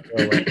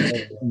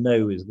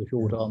 No is the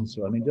short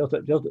answer. I mean, just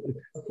to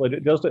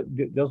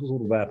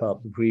sort of wrap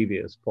up the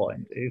previous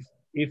point,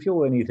 if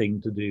you're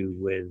anything to do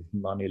with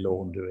money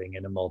laundering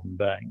in a modern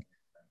bank,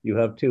 you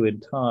have two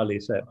entirely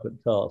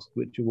separate tasks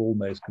which are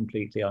almost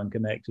completely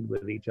unconnected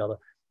with each other.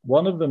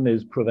 One of them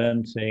is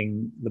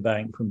preventing the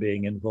bank from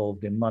being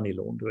involved in money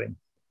laundering.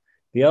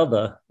 The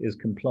other is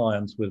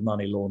compliance with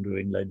money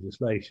laundering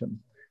legislation.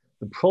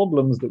 The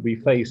problems that we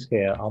face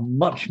here are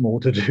much more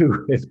to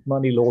do with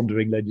money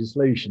laundering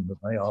legislation than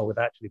they are with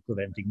actually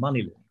preventing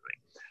money laundering.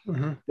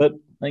 Mm-hmm. But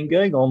then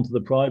going on to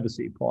the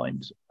privacy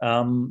point,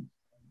 the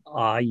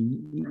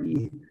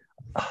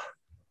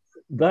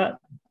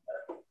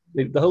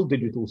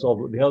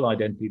whole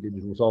identity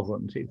digital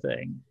sovereignty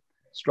thing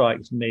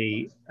strikes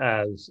me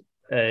as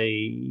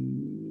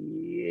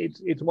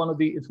it's one of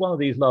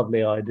these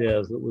lovely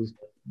ideas that was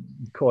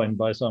coined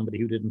by somebody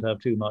who didn't have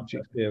too much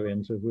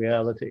experience of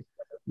reality.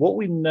 What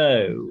we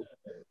know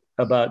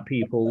about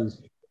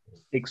people's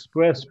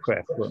express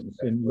preference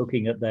in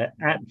looking at their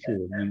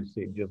actual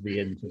usage of the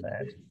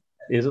internet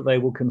is that they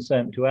will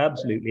consent to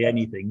absolutely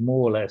anything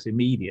more or less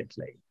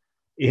immediately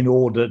in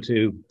order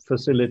to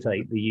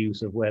facilitate the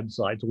use of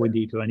websites, or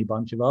indeed to any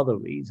bunch of other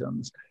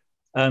reasons.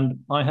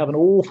 And I have an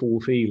awful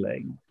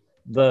feeling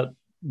that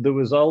the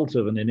result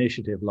of an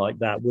initiative like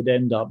that would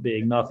end up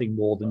being nothing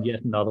more than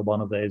yet another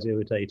one of those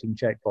irritating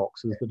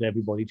checkboxes that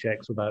everybody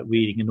checks without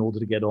reading in order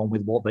to get on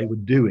with what they were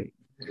doing.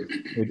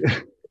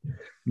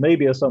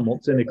 Maybe a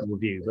somewhat cynical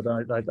view, but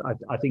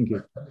I think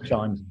it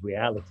chimes with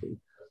reality.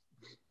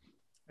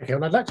 Okay,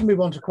 well, I'd like to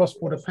move on to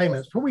cross-border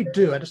payments. Before we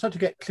do, I'd just like to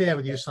get clear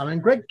with you, Simon.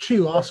 Greg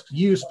Chu asked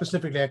you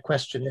specifically a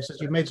question. He says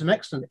you've made some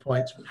excellent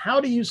points. How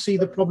do you see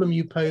the problem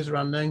you pose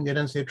around knowing the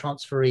identity of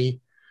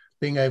transferee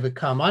being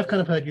overcome? I've kind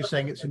of heard you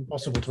saying it's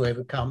impossible to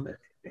overcome.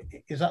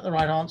 Is that the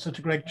right answer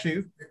to Greg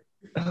Chu?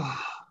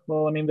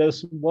 Well, I mean,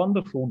 there's some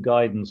wonderful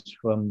guidance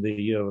from the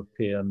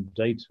European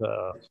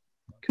data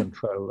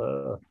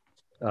controller,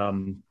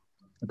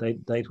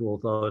 data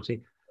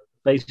authority,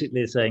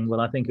 basically saying, well,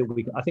 I think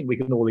we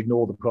can all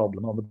ignore the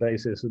problem on the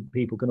basis that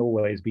people can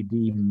always be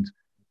deemed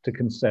to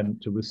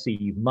consent to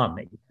receive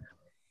money,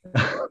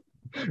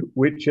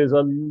 which is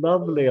a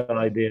lovely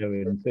idea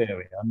in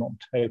theory. I'm not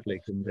totally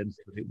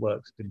convinced that it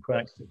works in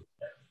practice.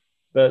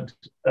 But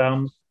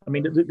I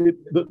mean,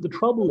 the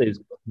trouble is,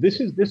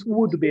 this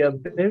would be a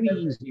very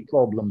easy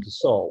problem to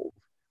solve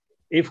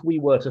if we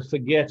were to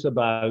forget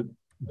about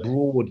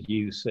broad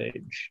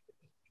usage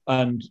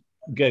and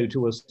go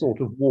to a sort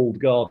of walled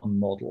garden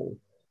model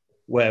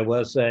where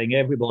we're saying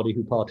everybody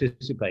who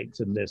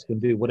participates in this can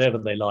do whatever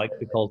they like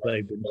because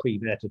they've been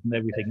pre-vetted and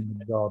everything in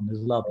the garden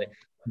is lovely.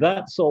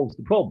 That solves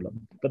the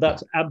problem, but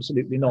that's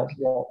absolutely not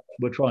what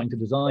we're trying to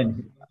design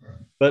here.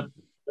 But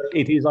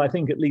it is, I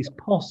think, at least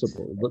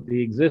possible that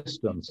the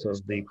existence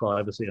of the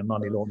privacy and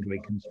money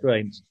laundering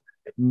constraints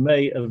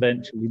may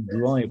eventually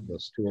drive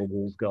us to a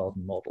walled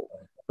garden model.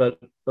 But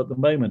at the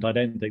moment, I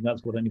don't think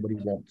that's what anybody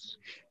wants.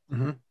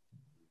 Mm-hmm.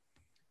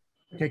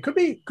 Okay, could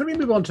we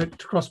move on to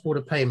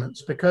cross-border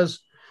payments? Because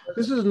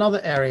this is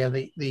another area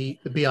the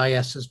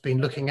BIS has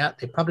been looking at.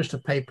 They published a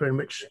paper in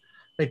which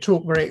they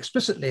talk very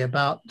explicitly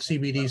about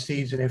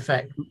CBDCs, in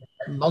effect,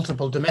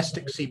 multiple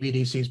domestic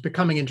CBDCs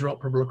becoming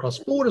interoperable across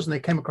borders. And they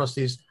came across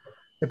they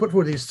put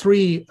forward these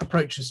three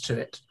approaches to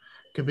it.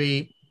 It could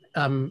be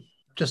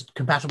just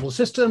compatible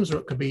systems, or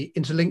it could be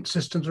interlinked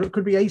systems, or it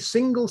could be a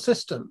single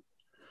system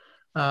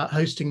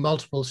hosting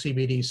multiple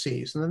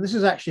CBDCs. And then this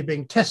is actually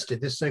being tested.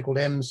 This so-called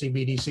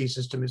MCBDC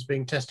system is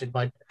being tested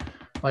by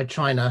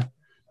China,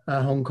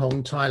 Hong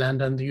Kong,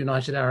 Thailand, and the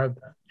United Arab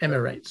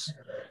Emirates.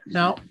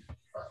 Now,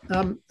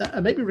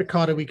 maybe,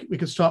 Ricardo, we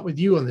could start with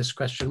you on this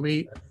question.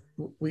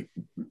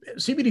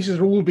 CBDCs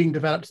are all being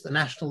developed at the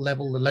national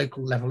level, the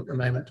local level at the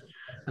moment.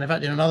 And in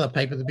fact, in another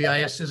paper, the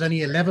BIS says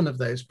only 11 of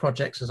those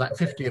projects, there's like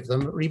 50 of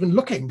them, are even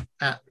looking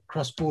at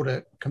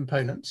cross-border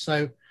components.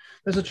 So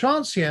there's a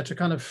chance here to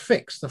kind of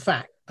fix the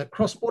fact that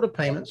cross-border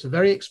payments are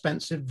very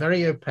expensive,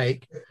 very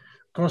opaque.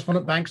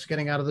 Correspondent banks are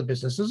getting out of the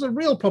business. There's a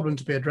real problem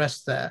to be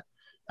addressed there.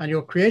 And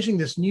you're creating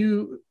this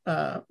new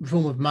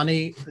form of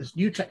money, this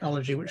new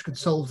technology, which could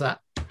solve that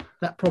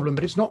problem.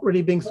 But it's not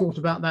really being thought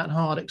about that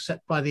hard,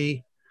 except by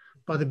the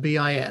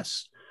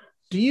BIS.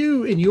 Do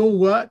you, in your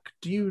work,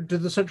 do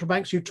the central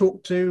banks you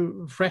talk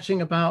to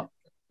fretting about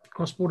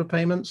cross-border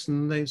payments,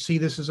 and they see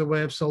this as a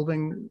way of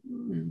solving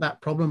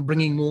that problem,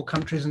 bringing more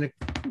countries and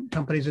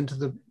companies into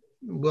the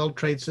world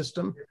trade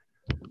system?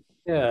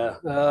 Yeah,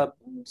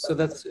 so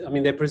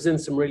they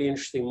present some really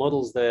interesting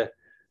models there.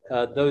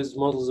 Those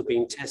models are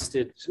being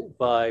tested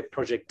by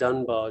Project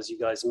Dunbar, as you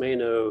guys may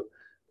know,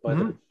 by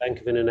the Bank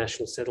of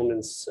International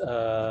Settlements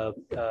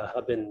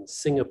hub in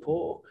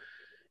Singapore.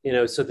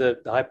 So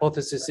the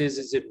hypothesis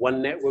is it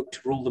one network to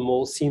rule them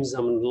all? Seems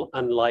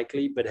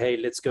unlikely, but hey,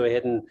 let's go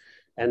ahead and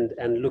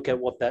look at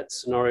what that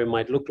scenario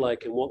might look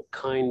like and what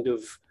kind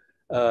of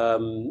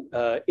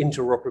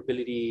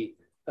interoperability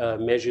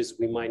measures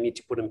we might need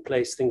to put in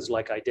place. Things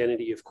like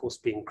identity, of course,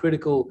 being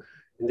critical.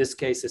 In this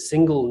case, a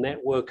single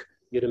network,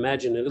 you'd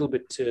imagine, a little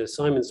bit to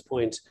Simon's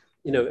point,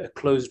 a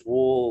closed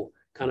wall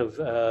kind of,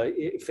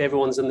 if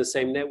everyone's in the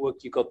same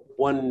network, you've got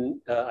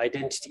one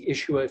identity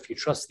issuer. If you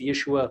trust the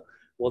issuer,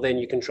 well, then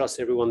you can trust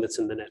everyone that's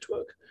in the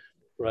network,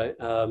 right?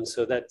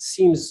 So that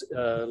seems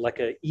like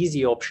an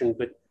easy option,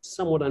 but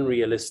somewhat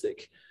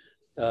unrealistic.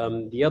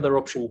 The other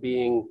option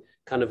being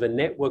kind of a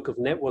network of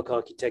network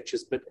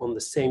architectures, but on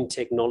the same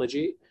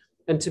technology.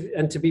 And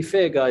to be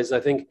fair, guys, I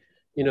think,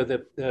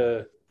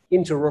 the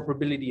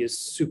interoperability is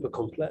super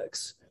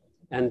complex.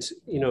 And,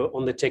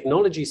 on the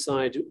technology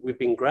side, we've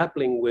been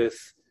grappling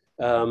with,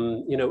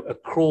 a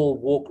crawl,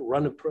 walk,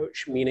 run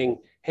approach, meaning,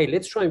 hey,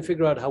 let's try and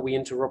figure out how we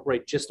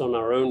interoperate just on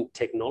our own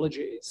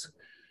technologies.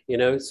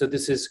 So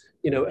this is,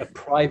 a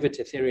private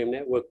Ethereum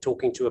network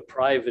talking to a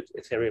private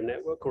Ethereum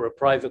network, or a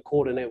private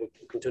Corda network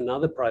talking to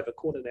another private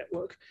Corda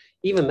network.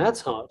 Even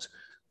that's hard,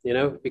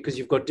 because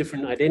you've got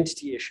different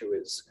identity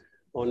issuers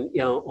on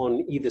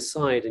either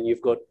side, and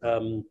you've got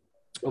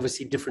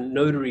obviously different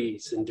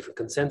notaries and different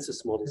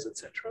consensus models,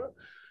 etc.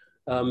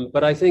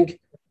 But I think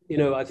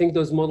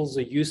those models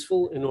are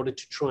useful in order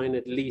to try and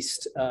at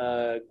least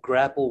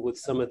grapple with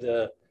some of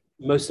the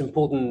most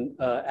important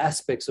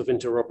aspects of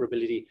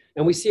interoperability.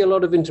 And we see a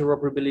lot of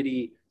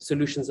interoperability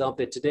solutions out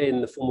there today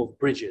in the form of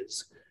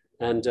bridges.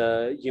 And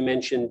you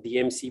mentioned the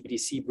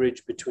MCBDC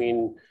bridge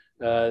between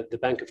the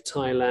Bank of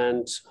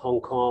Thailand,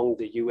 Hong Kong,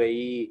 the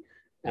UAE,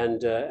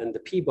 and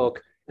the PBOC.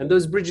 And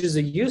those bridges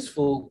are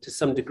useful to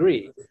some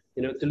degree.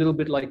 You know, it's a little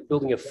bit like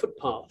building a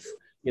footpath,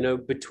 you know,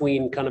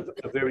 between kind of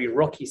a very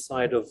rocky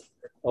side of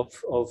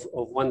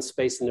one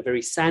space and a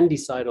very sandy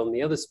side on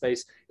the other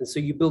space. And so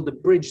you build a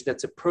bridge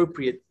that's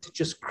appropriate to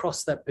just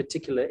cross that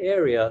particular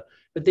area.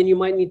 But then you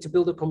might need to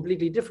build a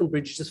completely different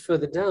bridge just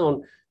further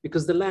down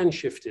because the land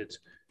shifted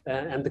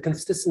and the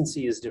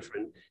consistency is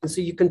different. And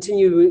so you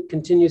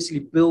continuously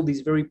build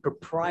these very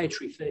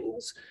proprietary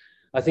things.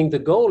 I think the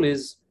goal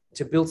is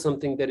to build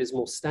something that is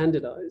more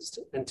standardized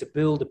and to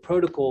build a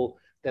protocol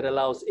that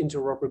allows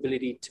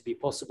interoperability to be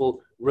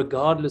possible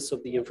regardless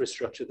of the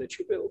infrastructure that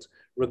you build,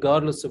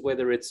 regardless of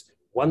whether it's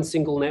one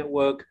single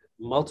network,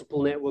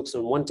 multiple networks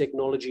on one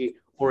technology,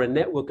 or a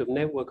network of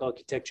network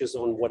architectures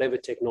on whatever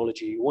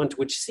technology you want,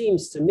 which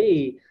seems to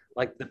me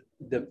like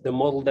the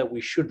model that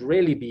we should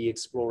really be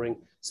exploring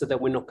so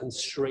that we're not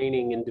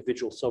constraining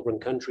individual sovereign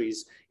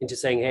countries into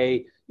saying,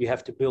 hey, you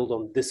have to build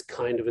on this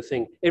kind of a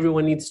thing.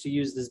 Everyone needs to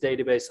use this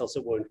database, else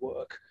it won't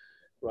work,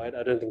 right?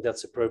 I don't think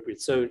that's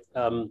appropriate. So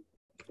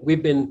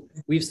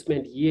we've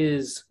spent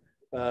years,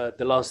 the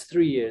last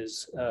 3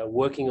 years,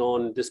 working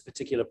on this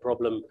particular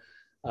problem.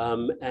 You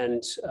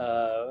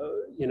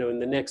know, in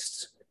the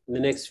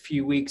next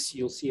few weeks,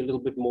 you'll see a little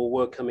bit more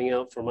work coming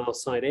out from our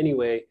side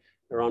anyway,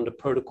 around a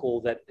protocol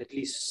that at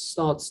least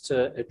starts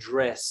to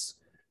address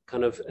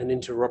kind of an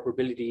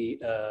interoperability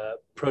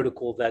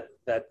protocol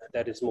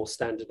that is more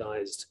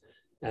standardized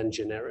and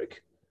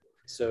generic.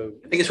 So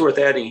I think it's worth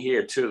adding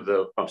here too,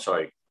 though. I'm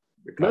sorry.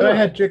 Go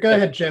ahead,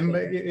 Jim.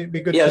 It'd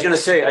be good. Yeah, I was going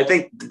to say, I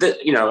think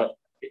that, you know,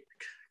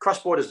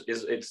 cross-border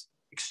is it's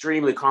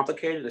extremely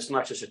complicated. It's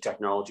not just a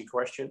technology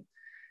question.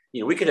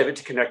 You know, we could have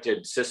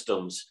interconnected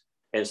systems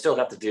and still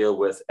have to deal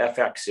with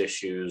FX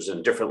issues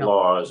and different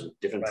laws and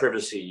different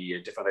privacy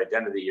and different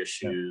identity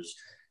issues.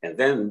 And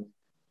then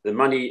the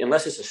money,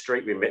 unless it's a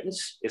straight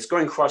remittance, it's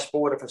going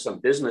cross-border for some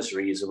business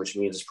reason, which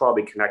means it's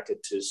probably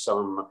connected to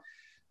some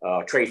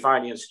trade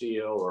finance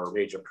deal or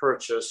major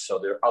purchase. So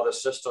there are other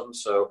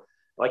systems. So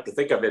I like to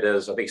think of it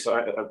as, I think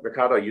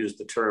Ricardo used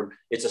the term,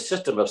 it's a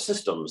system of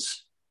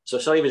systems. So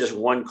it's not even just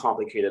one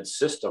complicated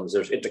system,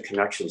 there's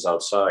interconnections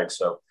outside.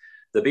 So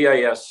the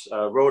BIS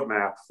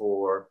roadmap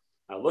for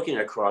looking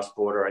at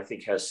cross-border, I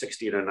think has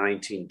 16 or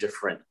 19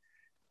 different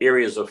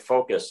areas of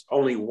focus,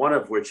 only one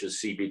of which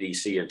is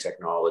CBDC and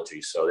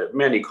technology. So there are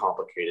many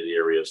complicated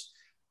areas,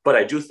 but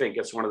I do think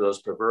it's one of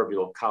those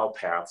proverbial cow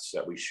paths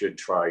that we should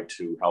try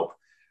to help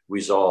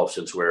resolve,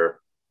 since we're,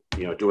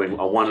 you know, doing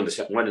a one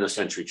in a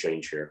century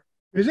change here.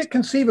 Is it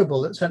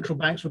conceivable that central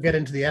banks will get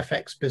into the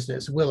FX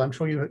business? Will, I'm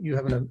sure you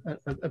have an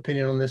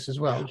opinion on this as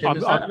well.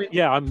 Jim,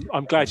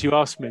 I'm glad you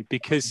asked me,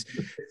 because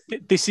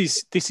this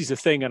is a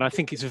thing, and I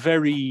think it's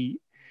very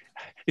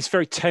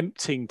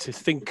tempting to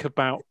think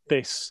about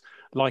this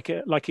like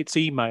it's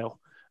email,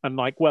 and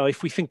like, well,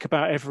 if we think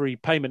about every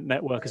payment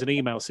network as an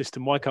email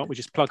system, why can't we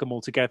just plug them all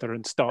together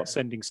and start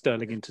sending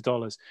sterling into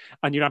dollars?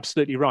 And you're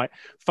absolutely right.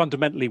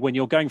 Fundamentally, when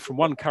you're going from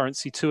one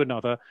currency to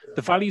another,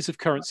 the values of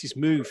currencies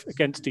move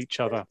against each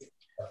other.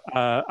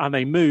 And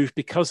they move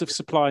because of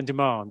supply and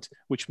demand,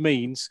 which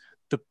means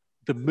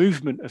the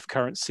movement of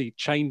currency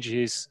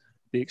changes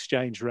the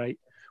exchange rate,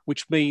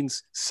 which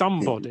means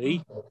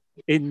somebody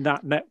in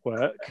that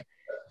network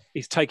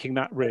is taking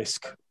that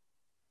risk.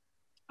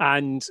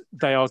 And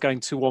they are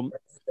going to want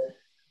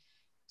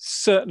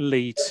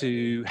certainly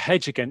to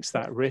hedge against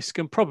that risk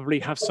and probably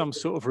have some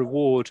sort of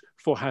reward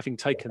for having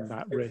taken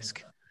that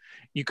risk.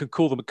 You can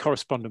call them a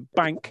correspondent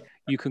bank,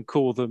 you can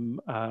call them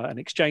an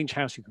exchange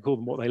house, you can call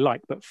them what they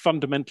like, but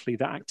fundamentally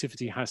that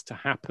activity has to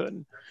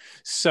happen.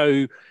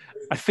 So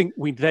I think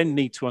we then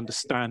need to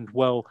understand,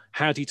 well,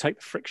 how do you take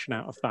the friction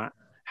out of that?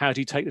 How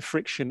do you take the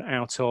friction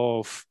out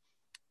of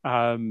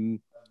the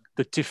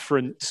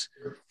different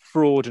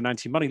fraud and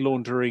anti-money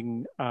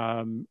laundering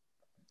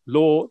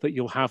law that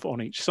you'll have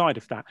on each side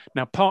of that?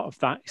 Now, part of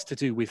that is to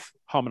do with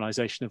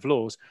harmonization of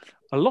laws.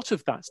 A lot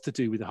of that's to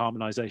do with the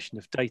harmonization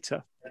of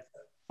data.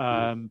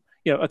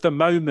 You know, at the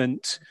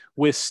moment,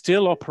 we're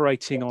still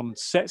operating on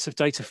sets of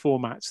data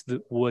formats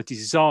that were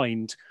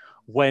designed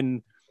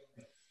when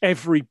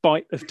every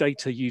byte of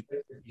data you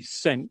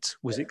sent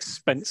was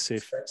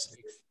expensive.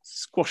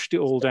 Squashed it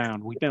all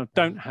down. We now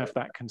don't have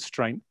that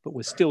constraint, but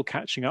we're still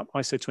catching up.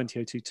 ISO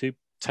 20022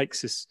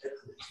 takes us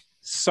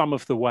some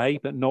of the way,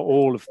 but not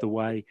all of the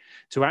way,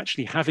 to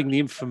actually having the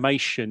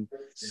information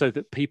so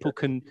that people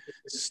can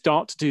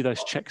start to do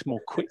those checks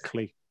more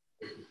quickly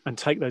and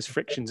take those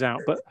frictions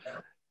out. But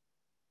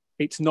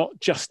it's not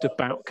just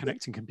about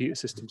connecting computer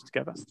systems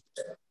together.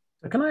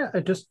 Can I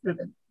just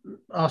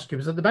ask you,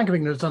 because the Bank of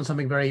England has done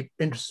something very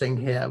interesting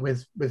here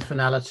with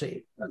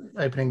Finality,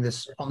 opening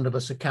this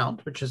omnibus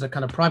account, which is a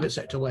kind of private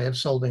sector way of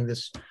solving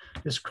this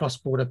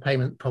cross-border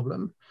payment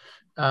problem.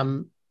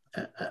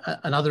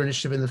 Another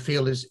initiative in the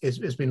field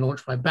is been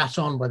launched by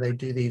Baton, where they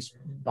do these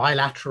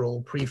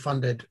bilateral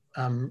pre-funded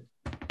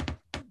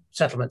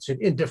settlements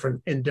in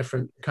different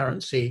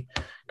currency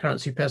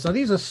pairs. Now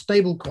these are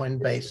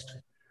stablecoin based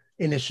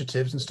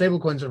initiatives, and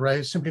stablecoins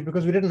arose simply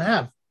because we didn't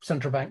have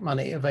central bank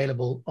money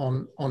available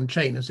on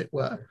chain, as it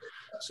were.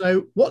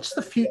 So what's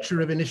the future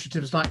of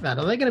initiatives like that?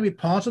 Are they going to be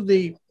part of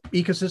the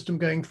ecosystem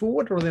going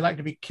forward, or are they like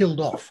to be killed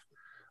off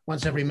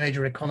once every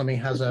major economy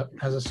has a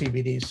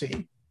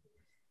CBDC?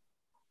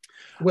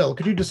 Will,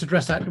 could you just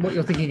address that? What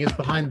you're thinking is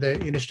behind the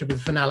initiative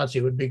with finality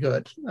would be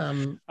good.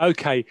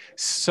 Okay,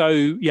 so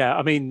yeah,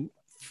 I mean,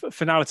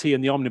 finality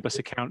and the omnibus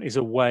account is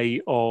a way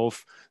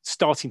of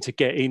starting to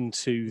get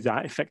into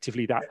that,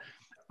 effectively, that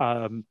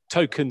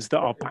tokens that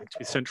are backed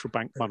with central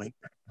bank money.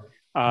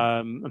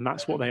 And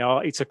that's what they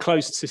are. It's a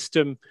closed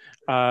system,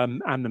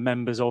 and the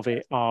members of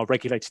it are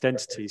regulated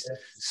entities.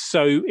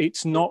 So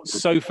it's not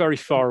so very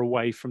far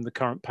away from the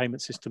current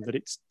payment system that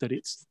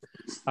it's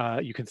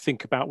you can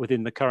think about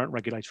within the current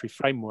regulatory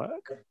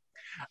framework.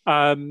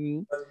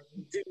 Do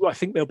I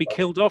think they'll be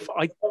killed off?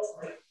 I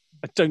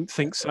don't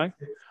think so.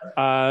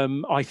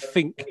 I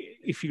think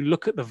if you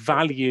look at the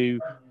value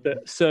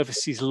that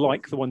services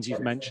like the ones you've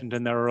mentioned,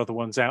 and there are other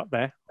ones out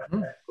there,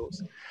 of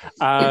course,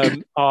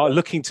 are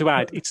looking to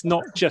add, it's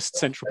not just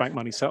central bank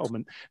money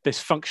settlement.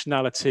 There's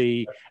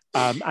functionality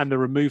and the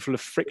removal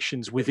of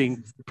frictions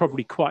within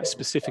probably quite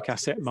specific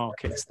asset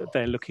markets that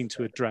they're looking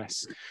to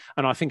address.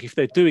 And I think if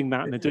they're doing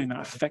that, and they're doing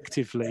that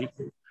effectively,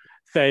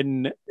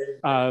 then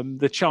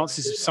the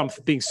chances of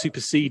something being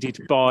superseded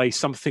by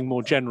something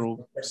more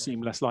general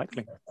seem less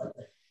likely.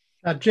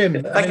 Jim,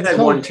 I've been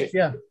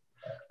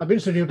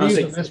interested in your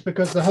views on this,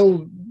 because the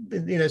whole,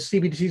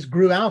 CBDCs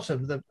grew out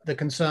of the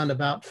concern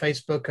about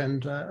Facebook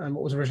and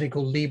what was originally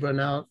called Libra,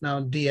 now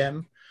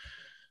DM.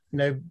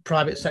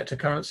 Private sector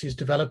currencies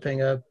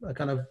developing a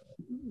kind of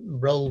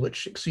role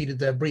which exceeded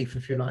their brief,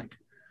 if you like.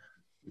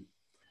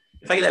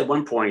 If I could add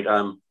one point,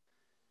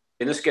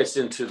 and this gets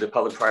into the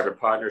public-private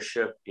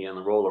partnership and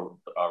the role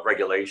of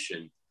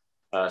regulation,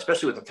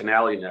 especially with the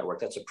Finality Network.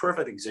 That's a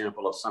perfect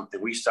example of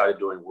something we started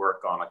doing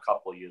work on a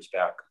couple of years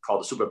back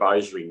called the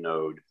supervisory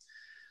node.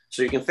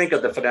 So you can think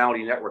of the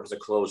Finality Network as a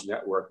closed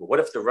network. But what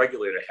if the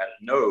regulator had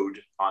a node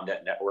on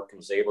that network and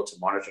was able to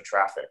monitor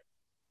traffic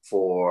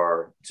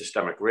for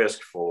systemic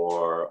risk,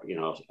 for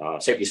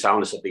safety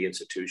soundness of the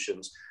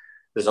institutions?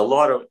 There's a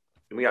lot of,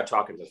 and we are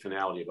talking to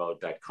Finality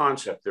about that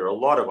concept, there are a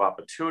lot of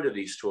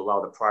opportunities to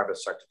allow the private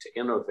sector to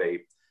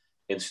innovate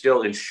and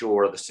still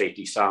ensure the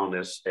safety,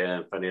 soundness,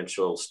 and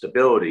financial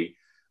stability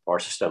or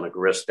systemic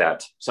risk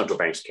that central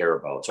banks care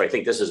about. So I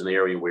think this is an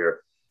area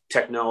where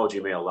technology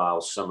may allow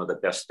some of the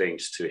best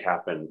things to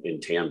happen in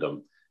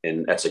tandem.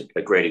 And that's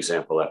a great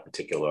example of that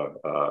particular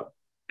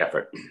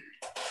effort.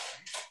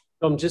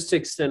 Just to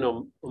extend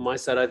on my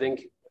side, I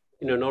think,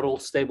 not all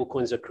stable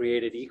coins are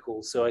created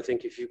equal. So I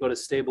think if you've got a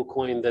stable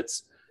coin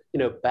that's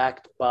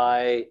backed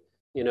by,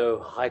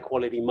 high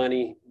quality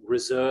money,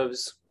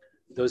 reserves,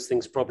 those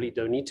things probably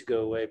don't need to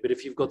go away. But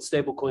if you've got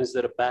stable coins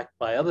that are backed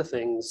by other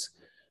things,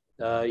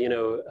 a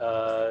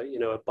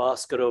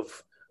basket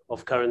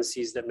of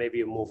currencies that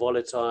maybe are more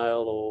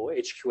volatile, or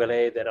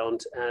HQLA that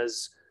aren't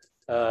as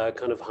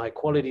kind of high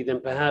quality,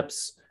 then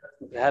perhaps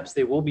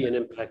there will be an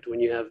impact when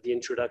you have the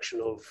introduction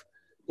of,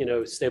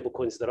 stable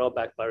coins that are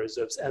backed by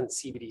reserves and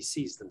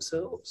CBDCs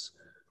themselves.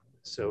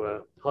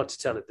 So hard to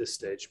tell at this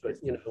stage, but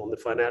on the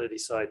finality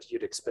side,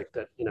 you'd expect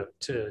that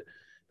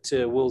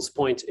to Will's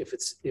point, if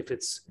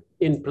it's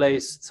in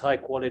place, it's high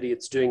quality,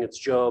 it's doing its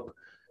job,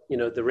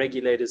 the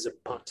regulators are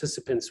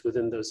participants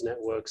within those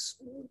networks.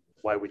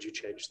 Why would you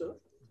change that?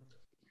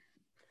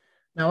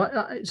 Now,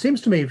 it seems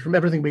to me from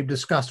everything we've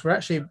discussed, we're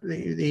actually,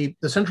 the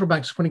central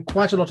banks are putting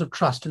quite a lot of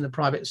trust in the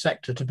private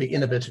sector to be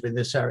innovative in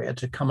this area,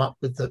 to come up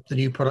with the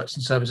new products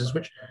and services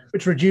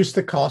which reduce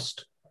the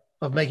cost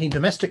of making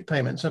domestic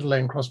payments, let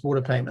alone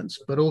cross-border payments,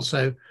 but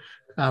also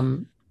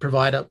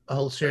provide a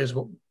whole series of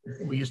what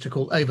we used to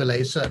call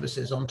overlay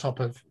services on top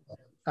of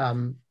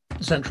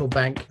central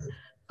bank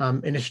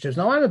initiatives.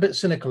 Now, I'm a bit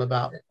cynical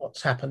about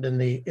what's happened in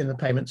the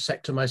payments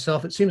sector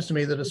myself. It seems to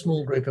me that a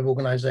small group of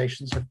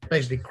organizations have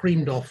basically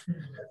creamed off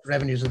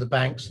revenues of the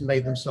banks and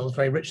made themselves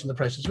very rich in the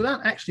process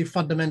without actually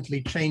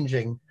fundamentally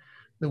changing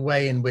the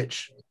way in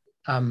which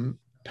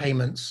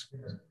payments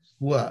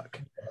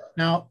work.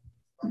 Now,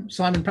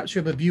 Simon, perhaps you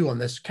have a view on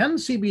this. Can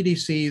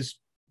CBDCs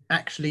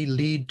actually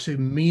lead to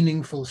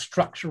meaningful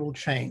structural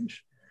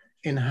change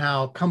in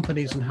how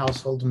companies and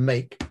households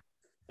make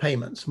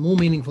payments, more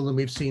meaningful than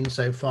we've seen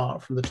so far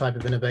from the type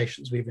of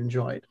innovations we've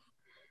enjoyed?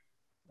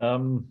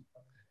 Well,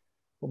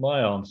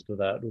 my answer to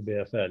that would be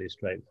a fairly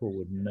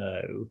straightforward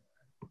no.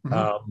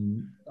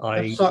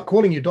 I start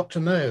calling you Dr.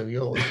 No.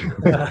 You're...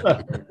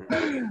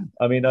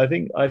 I mean, I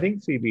think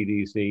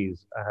CBDCs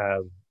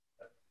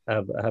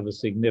have a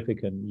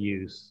significant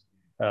use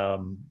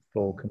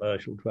for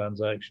commercial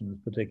transactions,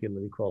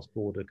 particularly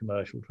cross-border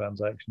commercial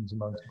transactions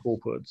amongst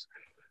corporates.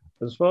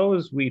 As far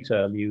as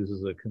retail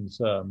users are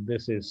concerned,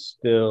 this is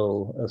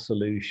still a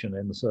solution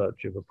in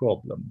search of a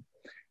problem.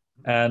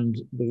 And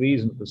the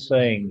reason for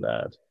saying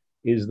that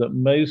is that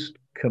most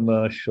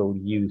commercial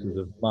users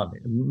of money,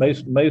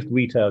 most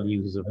retail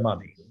users of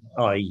money,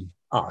 i.e.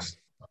 us,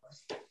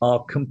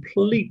 are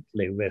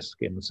completely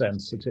risk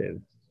insensitive.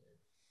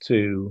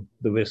 to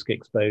the risk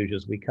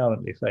exposures we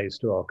currently face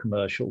to our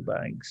commercial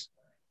banks,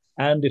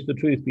 and if the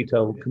truth be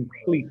told,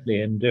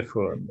 completely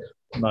indifferent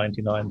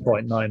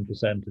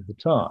 99.9% of the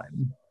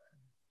time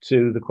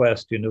to the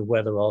question of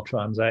whether our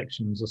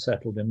transactions are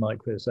settled in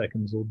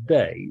microseconds or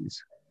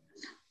days.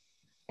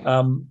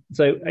 I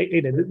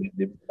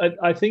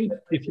think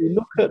if you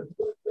look at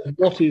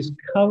what is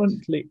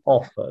currently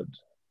offered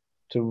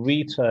to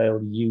retail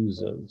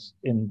users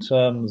in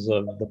terms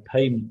of the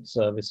payment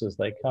services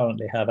they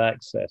currently have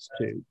access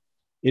to,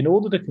 in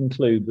order to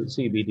conclude that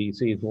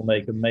CBDCs will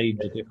make a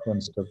major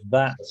difference to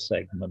that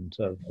segment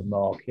of the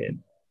market,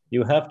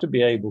 you have to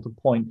be able to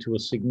point to a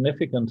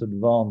significant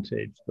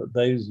advantage that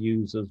those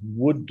users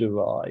would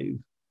derive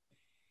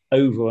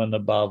over and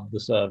above the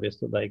service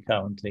that they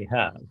currently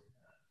have.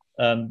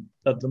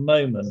 At the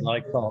moment, I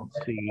can't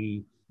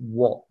see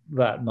what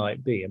that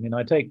might be. I mean,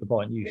 I take the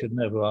point you should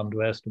never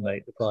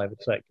underestimate the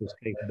private sector's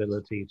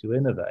capability to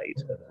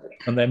innovate.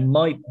 And there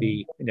might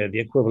be, the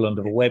equivalent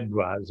of a web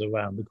browser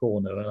around the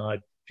corner, and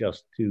I'm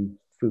just too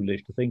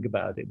foolish to think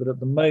about it. But at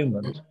the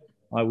moment,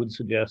 I would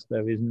suggest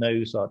there is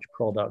no such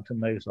product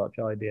and no such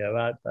idea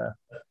out there.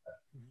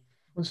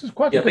 This is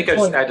quite I think I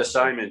just add to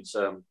Simon's.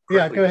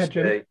 Yeah, go ahead,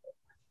 Jim.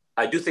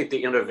 I do think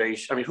the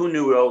innovation, I mean, who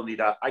knew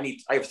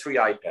I have 3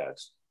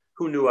 iPads.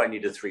 Who knew I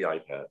needed 3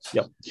 iPads?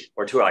 Yep.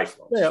 Or 2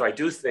 iPhones? Yep. So I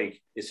do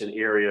think it's an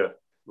area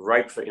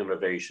ripe for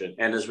innovation.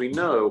 And as we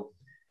know,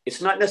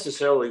 it's not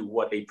necessarily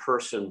what a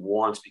person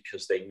wants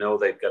because they know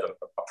they've got a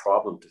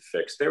problem to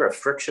fix. There are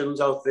frictions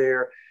out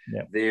there.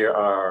 Yep. There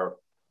are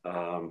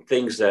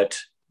things that,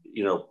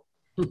 the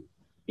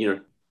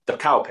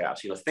cow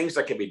paths, things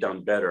that can be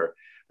done better.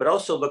 But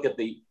also look at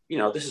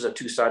this is a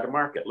two-sided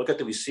market. Look at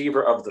the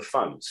receiver of the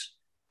funds.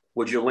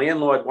 Would your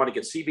landlord want to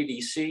get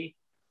CBDC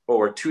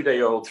or a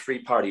 2-day-old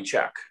 3-party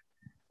check?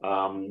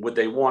 Would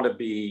they want to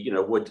be,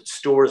 would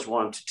stores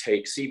want to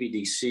take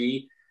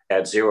CBDC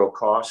at 0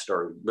 cost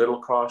or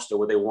little cost, or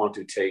would they want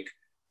to take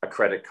a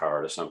credit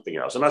card or something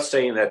else? I'm not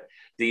saying that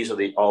these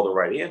are all the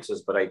right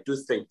answers, but I do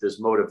think there's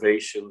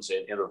motivations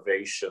and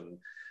innovation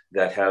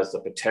that has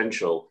the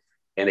potential.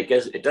 And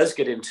it does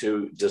get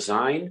into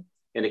design,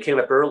 and it came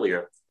up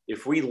earlier.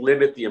 If we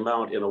limit the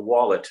amount in a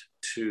wallet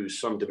to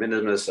some de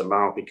minimis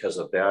amount because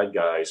of bad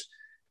guys,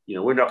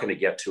 we're not going to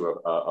get to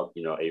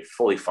a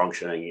fully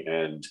functioning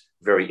and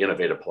very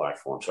innovative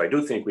platform. So I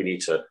do think we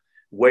need to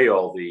weigh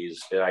all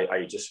these.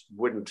 I just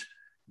wouldn't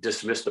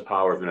dismiss the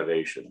power of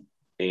innovation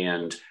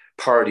and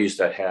parties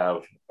that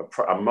have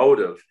a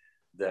motive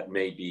that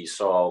may be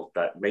solved,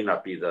 that may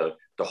not be the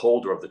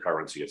holder of the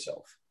currency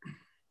itself.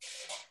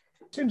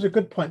 Seems a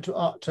good point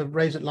to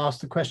raise at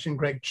last the question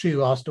Greg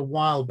Chu asked a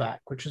while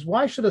back, which is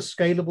why should a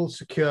scalable,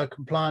 secure,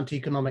 compliant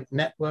economic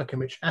network in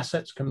which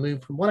assets can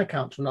move from one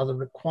account to another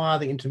require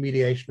the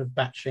intermediation of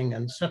batching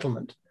and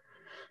settlement?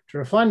 To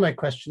refine my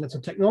question, if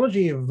the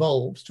technology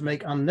evolves to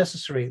make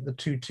unnecessary the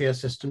 2-tier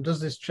system, does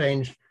this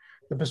change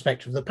the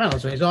perspective of the panel?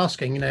 So he's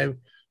asking,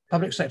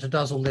 public sector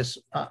does all this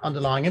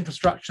underlying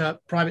infrastructure,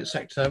 private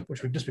sector,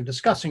 which we've just been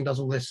discussing, does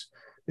all this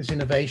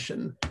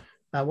innovation.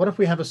 What if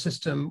we have a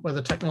system where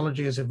the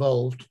technology has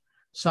evolved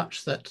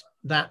such that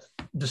that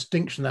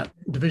distinction, that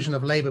division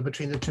of labor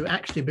between the two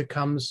actually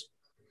becomes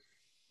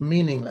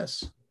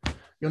meaningless?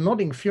 You're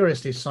nodding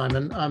furiously,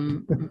 Simon.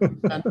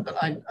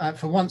 And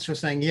for once, you're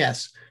saying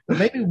yes. But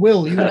maybe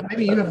Will,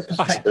 maybe you have a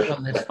perspective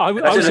on this.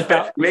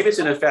 Maybe it's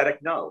an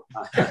emphatic no.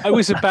 I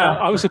was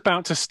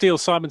about to steal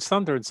Simon's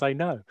thunder and say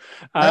no.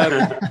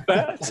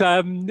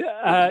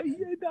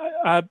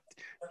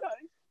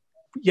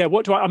 Yeah,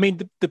 what do I mean?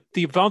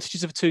 The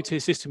advantages of a 2-tier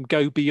system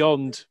go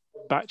beyond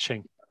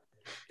batching.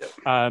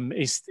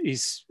 Is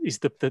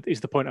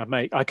the point I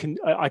make? I can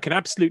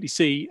absolutely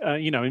see.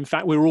 In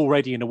fact, we're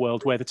already in a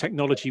world where the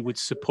technology would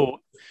support,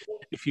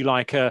 if you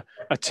like, a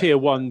tier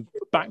 1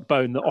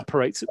 backbone that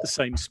operates at the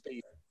same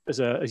speed as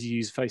a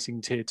user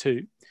facing tier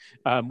 2.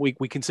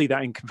 We can see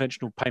that in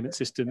conventional payment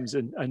systems,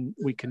 and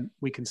we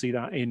can see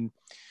that in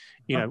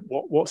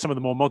what some of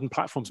the more modern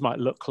platforms might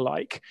look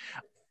like.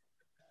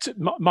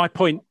 My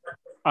point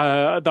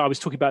that I was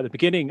talking about at the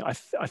beginning, I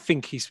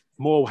think is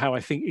more how I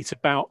think it's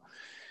about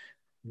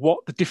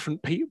what the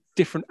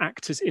different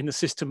actors in the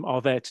system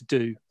are there to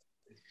do.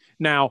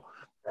 Now,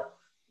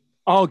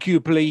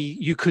 arguably,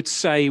 you could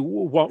say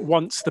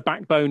once the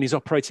backbone is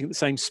operating at the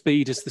same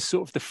speed as the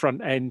sort of the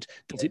front end,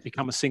 does it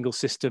become a single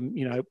system?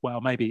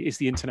 Well, maybe is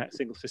the internet a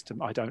single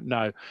system? I don't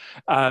know.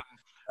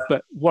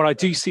 But what I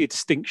do see a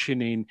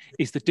distinction in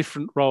is the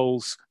different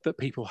roles that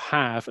people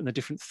have and the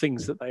different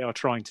things that they are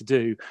trying to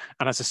do.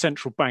 And as a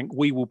central bank,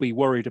 we will be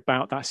worried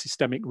about that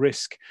systemic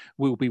risk.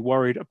 We will be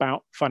worried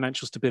about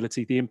financial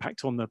stability, the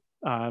impact on the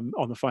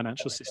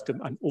financial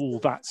system and all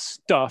that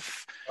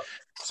stuff,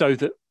 so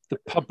that the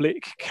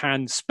public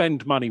can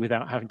spend money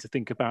without having to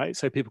think about it,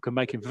 so people can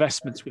make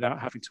investments without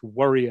having to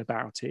worry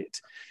about it.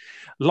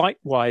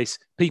 Likewise,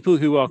 people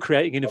who are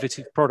creating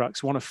innovative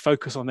products want to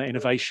focus on their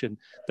innovation.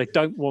 They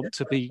don't want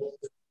to be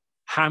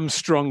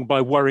hamstrung by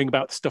worrying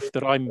about the stuff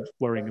that I'm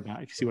worrying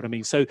about, if you see what I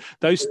mean. So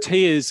those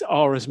tiers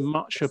are as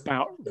much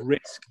about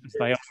risk as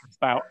they are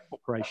about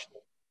operation.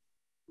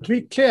 To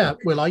be clear,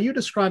 Will, are you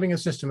describing a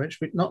system which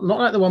not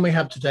like the one we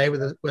have today, where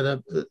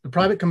the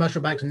private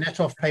commercial banks net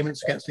off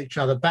payments against each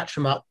other, batch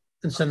them up,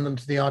 and send them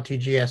to the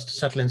RTGS to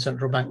settle in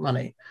central bank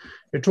money?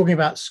 You're talking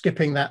about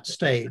skipping that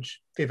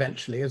stage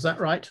eventually. Is that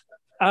right?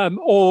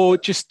 Or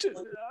just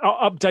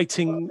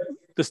updating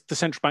the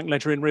central bank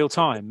ledger in real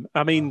time.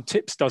 I mean,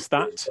 TIPS does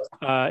that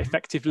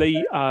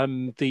effectively.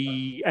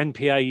 The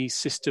NPA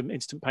system,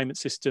 instant payment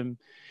system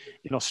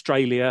in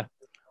Australia,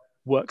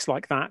 works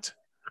like that.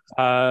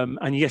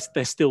 And yes,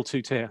 they're still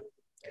two-tier.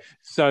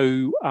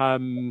 So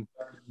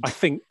I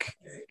think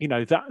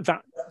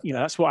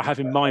that's what I have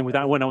in mind with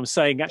that when I'm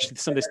saying actually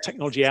some of this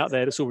technology out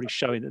there that's already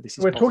showing that this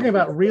is. We're talking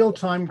about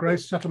real-time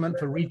gross settlement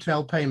for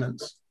retail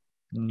payments.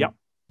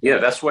 Yeah,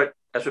 that's what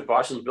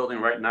Boston's building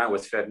right now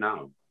with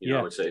FedNow. You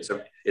know, it's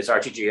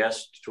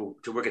RTGS to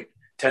work at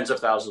tens of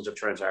thousands of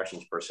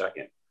transactions per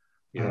second.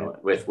 You know,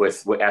 with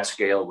at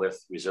scale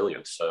with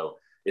resilience. So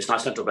it's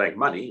not central bank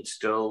money. It's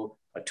still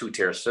a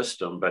two-tier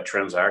system, but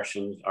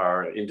transactions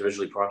are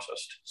individually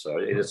processed. So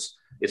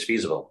it's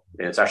feasible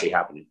and it's actually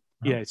happening.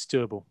 Yeah, it's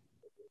doable.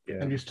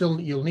 Yeah. And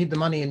you'll need the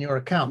money in your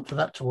account for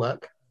that to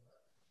work.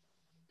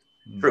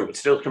 True, it's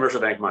still commercial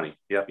bank money.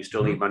 Yep, you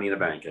still need money in the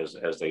bank, as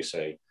they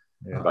say.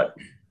 Yeah. But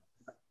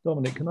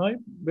Dominic, can I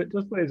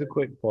just raise a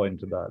quick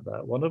point about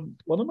that? One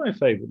of my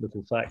favorite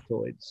little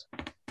factoids.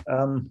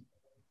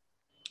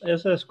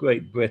 SS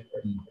Great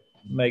Britain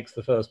makes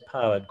the first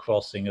powered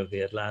crossing of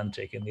the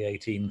Atlantic in the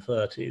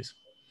 1830s.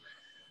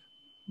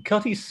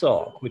 Cutty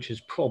Sark, which is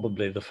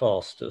probably the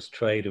fastest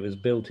trader, is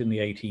built in the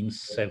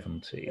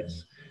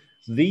 1870s.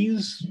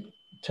 These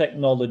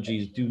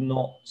technologies do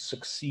not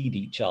succeed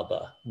each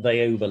other,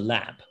 they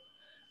overlap.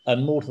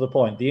 And more to the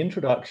point, the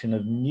introduction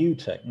of new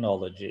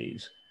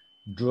technologies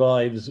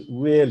drives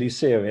really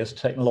serious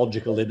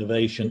technological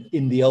innovation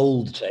in the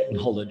old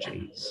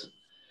technologies.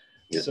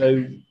 Yeah.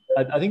 So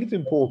I think it's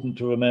important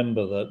to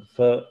remember that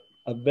for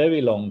a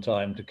very long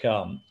time to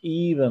come,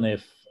 even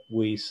if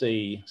we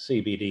see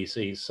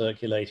CBDCs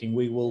circulating,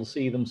 we will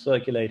see them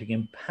circulating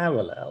in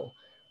parallel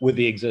with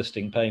the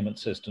existing payment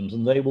systems,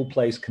 and they will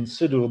place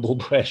considerable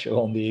pressure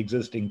on the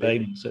existing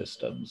payment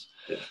systems.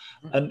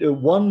 And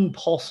one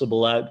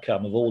possible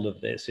outcome of all of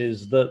this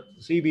is that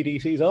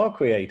CBDCs are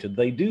created,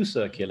 they do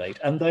circulate,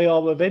 and they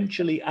are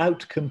eventually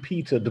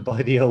outcompeted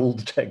by the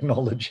old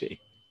technology.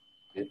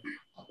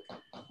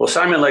 Well,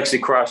 Simon likes the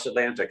cross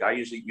Atlantic. I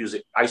usually use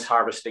ice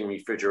harvesting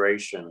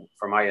refrigeration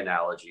for my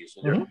analogies.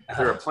 And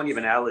there are plenty of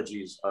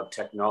analogies of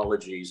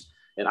technologies.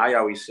 And I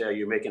always say, are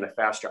you making a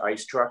faster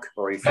ice truck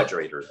or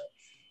refrigerator?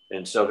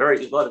 And so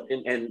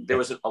and there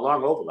was a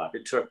long overlap.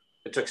 It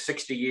took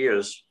 60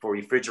 years for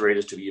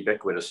refrigerators to be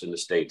ubiquitous in the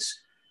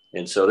States.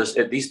 And so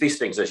these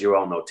things, as you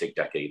all know, take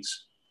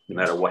decades, no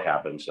matter what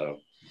happens. So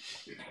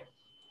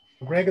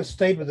Greg has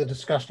stayed with the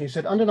discussion. He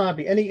said,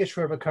 undeniably, any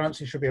issuer of a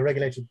currency should be a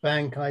regulated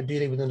bank,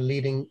 ideally within a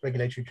leading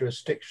regulatory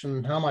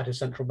jurisdiction. How might a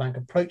central bank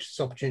approach this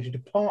opportunity to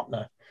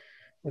partner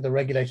with a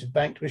regulated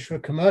bank to issue a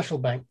commercial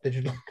bank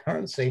digital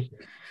currency?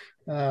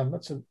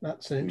 That's an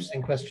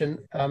interesting question.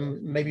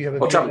 Maybe you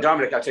have a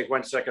Dominic, I'll take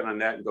 1 second on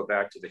that and go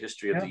back to the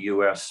history of the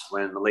US.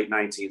 When in the late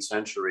 19th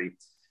century,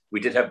 we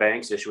did have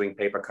banks issuing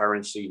paper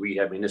currency. We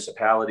had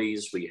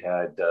municipalities, we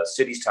had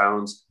cities,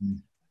 towns,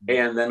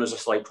 and then there was a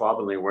slight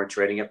problem. They weren't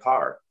trading at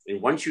par. And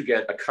once you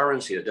get a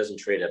currency that doesn't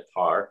trade at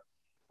par,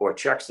 or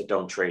checks that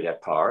don't trade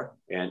at par,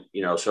 and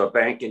so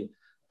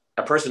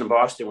a person in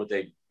Boston with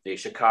a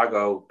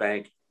Chicago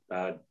bank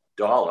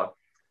dollar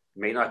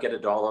may not get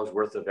 $1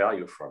 worth of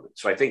value from it.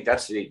 So I think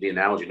that's the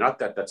analogy. Not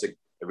that that's a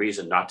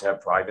reason not to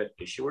have private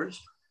issuers,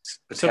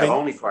 but to have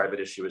only private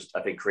issuers,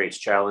 I think, creates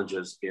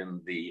challenges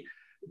in the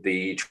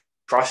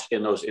trust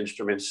in those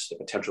instruments, the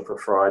potential for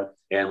fraud.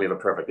 And we have a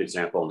perfect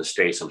example in the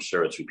States. I'm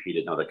sure it's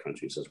repeated in other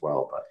countries as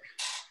well. But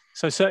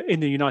so in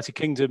the United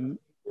Kingdom,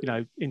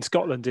 in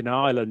Scotland, in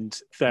Ireland,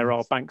 there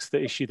are banks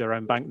that issue their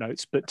own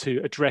banknotes, but to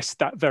address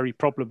that very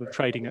problem of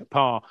trading at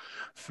par,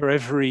 for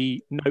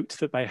every note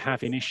that they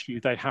have in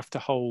issue, they have to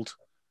hold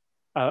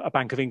a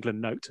Bank of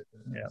England note.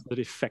 Yeah. So that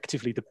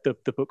effectively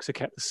the books are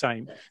kept the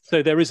same.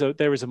 So there is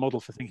a model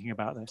for thinking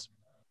about this.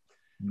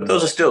 But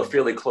those are still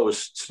fairly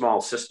close,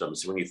 small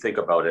systems when you think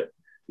about it.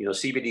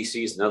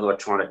 CBDCs and other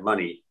electronic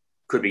money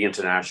could be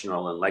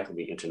international and likely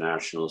be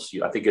international.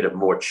 So I think you'd have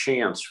more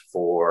chance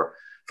for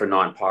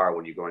non-par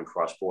when you're going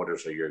cross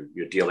borders or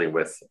you're dealing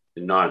with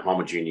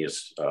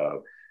non-homogeneous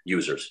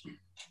users.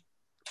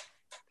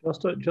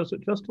 Just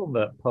on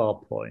that par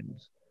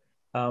point,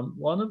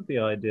 one of the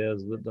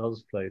ideas that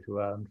does float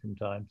around from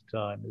time to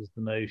time is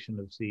the notion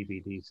of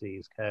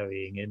CBDCs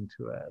carrying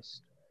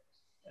interest.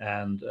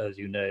 And as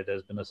you know,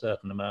 there's been a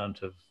certain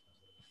amount of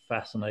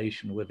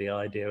fascination with the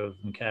idea of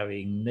them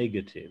carrying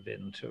negative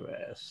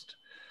interest.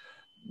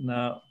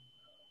 Now,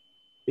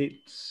 it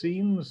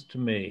seems to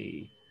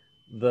me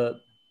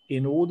that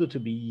in order to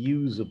be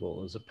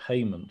usable as a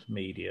payment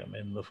medium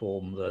in the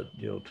form that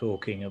you're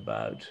talking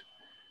about,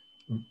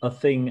 a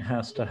thing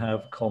has to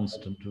have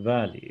constant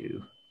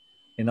value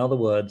In other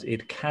words,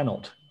 it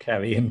cannot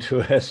carry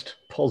interest,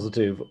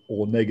 positive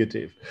or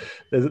negative.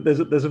 There's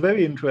a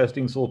very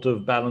interesting sort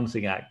of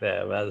balancing act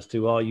there as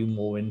to, are you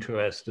more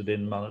interested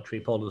in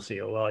monetary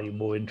policy or are you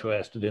more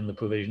interested in the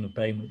provision of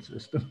payment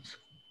systems?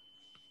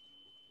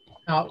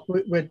 Now,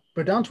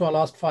 we're down to our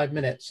last 5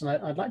 minutes, and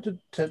I'd like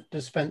to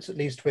dispense at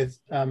least with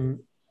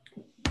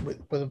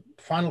a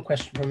final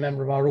question from a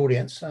member of our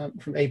audience,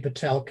 from A.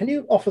 Patel. Can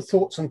you offer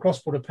thoughts on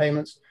cross-border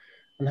payments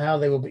and how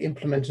they will be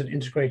implemented,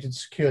 integrated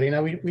securely?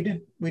 Now,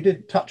 we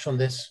did touch on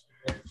this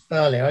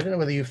earlier. I don't know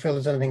whether you feel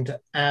there's anything to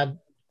add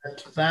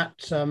to that.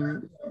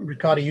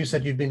 Ricardo, you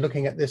said you'd been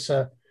looking at this,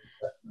 done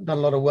a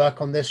lot of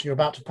work on this, and you're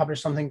about to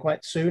publish something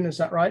quite soon. Is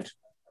that right?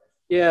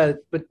 Yeah,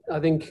 but I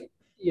think,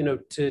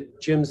 to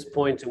Jim's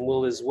point, and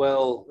Will as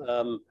well,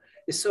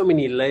 there's so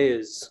many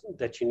layers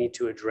that you need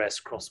to address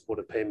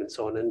cross-border payments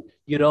on. And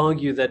you'd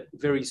argue that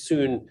very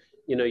soon,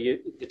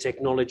 the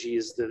technology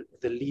is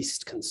the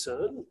least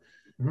concern.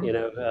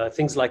 Mm-hmm.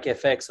 Things like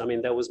FX, I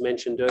mean, that was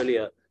mentioned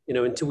earlier,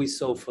 until we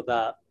solve for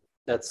that,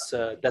 that's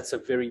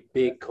a very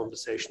big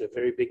conversation, a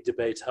very big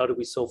debate. How do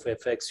we solve for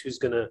FX? Who's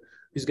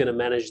gonna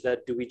manage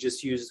that? Do we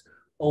just use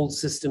old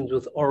systems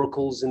with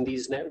oracles in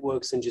these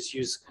networks and just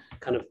use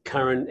kind of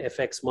current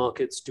FX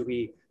markets? Do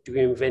we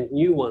invent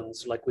new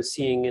ones like we're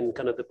seeing in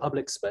kind of the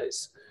public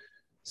space?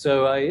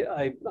 So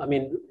I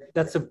mean,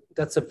 that's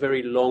a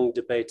very long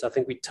debate. I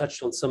think we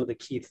touched on some of the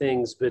key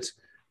things, but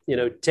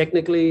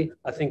technically,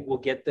 I think we'll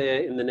get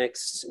there in the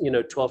next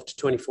 12 to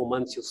 24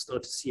 months. You'll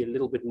start to see a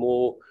little bit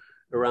more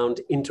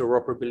around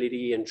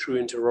interoperability and true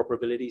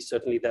interoperability.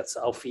 Certainly, that's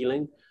our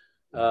feeling.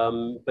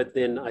 But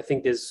then I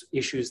think there's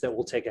issues that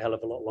will take a hell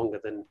of a lot longer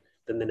than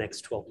the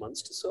next 12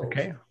 months to solve.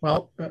 Okay,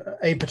 well,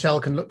 A. Patel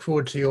can look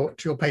forward to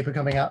your paper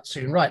coming out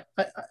soon. Right,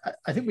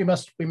 I think we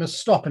must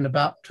stop in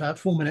about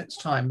 4 minutes'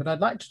 time, but I'd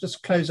like to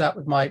just close out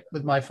with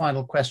my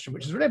final question,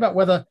 which is really about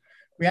whether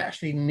we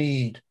actually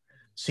need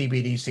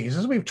CBDCs.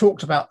 As we've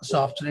talked about this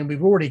afternoon,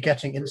 we're already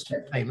getting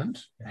instant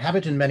payment. We have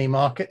it in many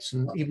markets,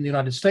 and even the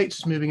United States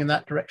is moving in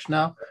that direction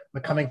now.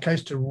 We're coming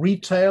close to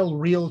retail,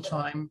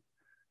 real-time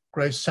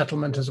gross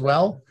settlement as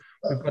well.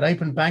 We've got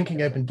open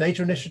banking, open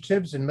data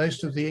initiatives in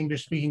most of the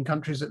English-speaking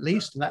countries at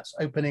least, and that's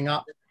opening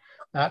up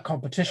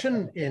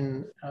competition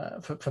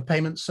for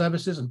payment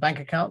services and bank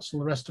accounts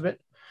and the rest of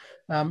it.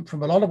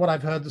 From a lot of what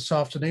I've heard this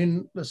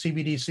afternoon, the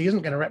CBDC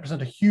isn't going to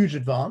represent a huge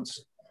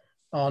advance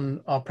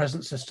on our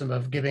present system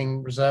of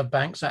giving reserve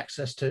banks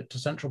access to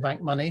central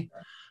bank money.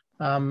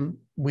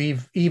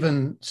 We've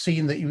even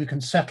seen that you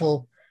can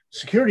settle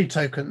security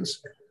tokens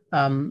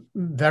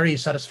very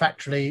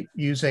satisfactorily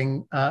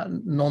using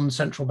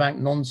non-central bank,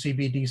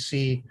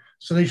 non-CBDC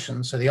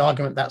solutions. So the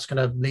argument that's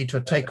going to lead to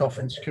a takeoff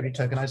in security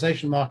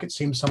tokenization market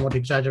seems somewhat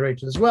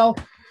exaggerated as well.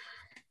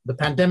 The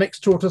pandemic's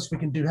taught us we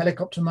can do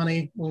helicopter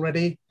money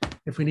already.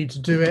 If we need to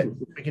do it,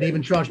 we can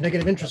even charge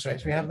negative interest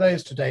rates. We have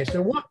those today.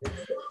 So what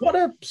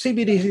are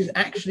CBDCs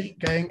actually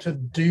going to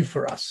do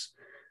for us?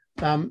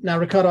 Now,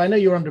 Ricardo, I know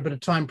you're under a bit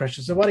of time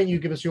pressure, so why don't you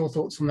give us your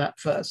thoughts on that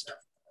first?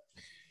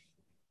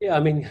 Yeah,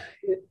 I mean,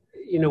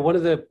 one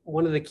of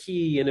the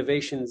key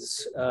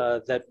innovations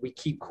that we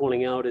keep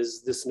calling out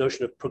is this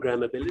notion of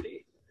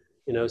programmability.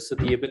 So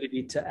the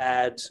ability to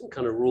add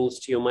kind of rules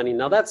to your money.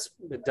 Now that's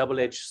a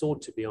double-edged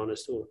sword, to be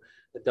honest, or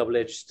a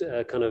double-edged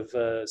kind of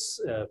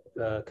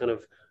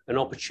an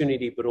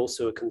opportunity, but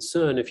also a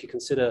concern if you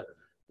consider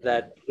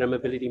that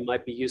programmability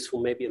might be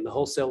useful maybe in the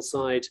wholesale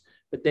side,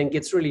 but then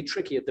gets really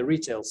tricky at the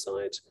retail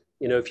side.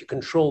 If you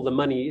control the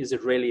money, is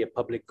it really a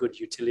public good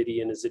utility,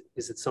 and is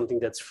it something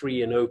that's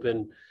free and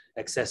open,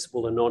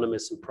 accessible,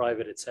 anonymous, and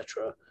private,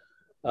 etc.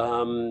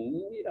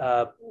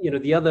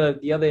 The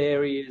other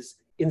area is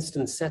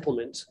instant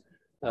settlement,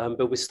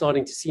 but we're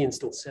starting to see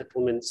instant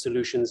settlement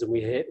solutions, and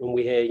we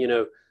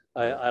hear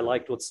I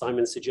liked what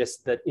Simon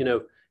suggested, that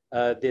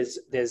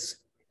there's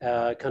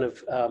kind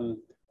of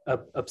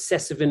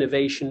obsessive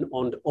innovation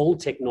on old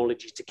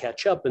technology to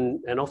catch up,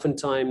 and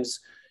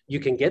oftentimes you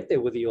can get there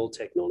with the old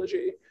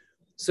technology.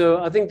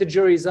 So I think the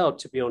jury's out,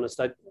 to be honest.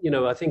 I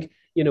think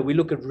we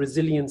look at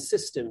resilient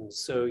systems,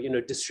 so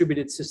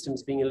distributed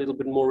systems being a little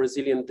bit more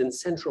resilient than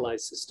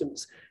centralized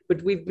systems,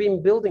 but we've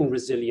been building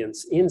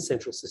resilience in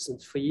central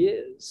systems for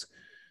years.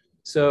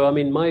 So I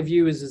mean, my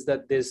view is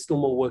that there's still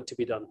more work to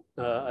be done.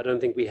 I don't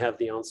think we have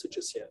the answer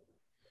just yet.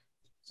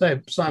 So,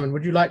 Simon,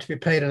 would you like to be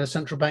paid in a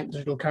central bank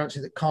digital currency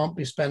that can't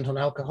be spent on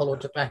alcohol or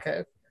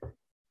tobacco?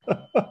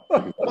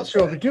 What's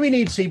your view? Do we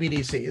need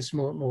CBDCs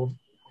more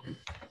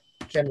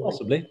generally?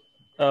 Possibly,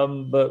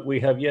 but we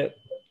have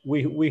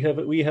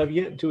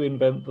yet to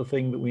invent the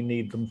thing that we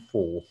need them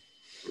for.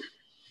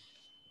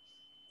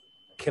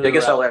 I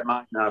guess I'll add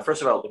mine.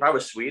 First of all, if I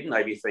was Sweden,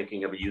 I'd be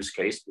thinking of a use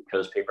case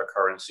because paper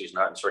currency is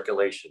not in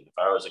circulation. If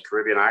I was a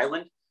Caribbean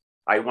island,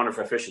 I want it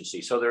for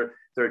efficiency. So there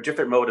are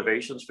different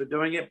motivations for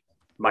doing it.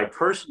 My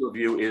personal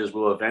view is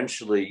we'll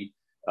eventually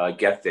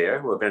get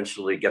there. We'll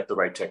eventually get the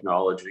right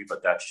technology,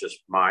 but that's just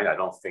mine. I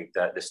don't think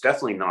that it's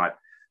definitely not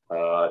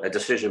a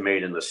decision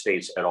made in the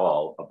States at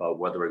all about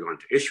whether we're going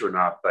to issue or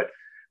not. But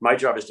my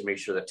job is to make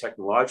sure that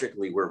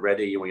technologically we're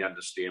ready and we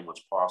understand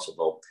what's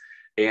possible.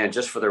 And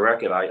just for the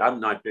record, I'm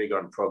not big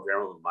on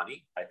programmable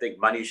money. I think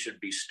money should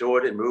be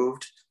stored and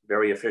moved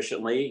very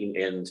efficiently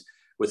and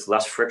with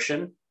less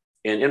friction,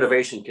 and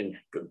innovation can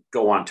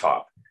go on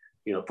top.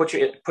 Put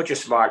your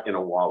smart in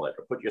a wallet,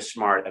 or put your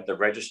smart at the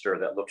register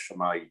that looks for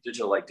my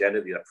digital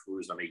identity that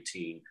proves I'm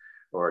 18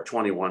 or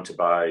 21 to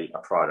buy a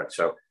product.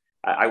 So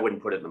I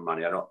wouldn't put it in the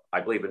money.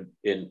 I believe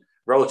in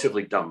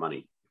relatively dumb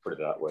money, put it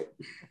that way.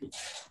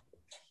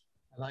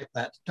 I like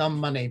that, dumb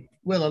money.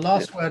 Will, a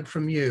last word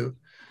from you.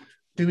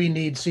 Do we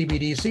need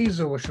CBDCs,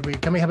 or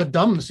can we have a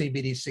dumb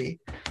CBDC?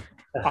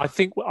 I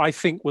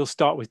think we'll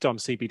start with dumb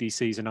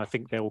CBDCs, and I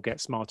think they will get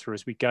smarter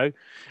as we go.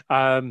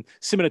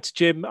 Similar to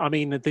Jim, I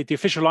mean, the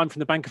official line from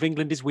the Bank of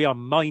England is we are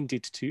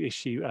minded to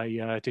issue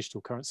a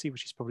digital currency,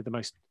 which is probably the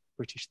most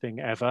British thing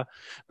ever,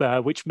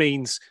 which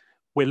means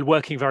we're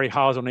working very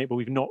hard on it, but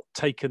we've not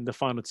taken the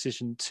final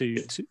decision to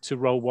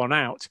roll one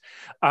out.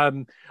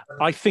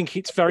 I think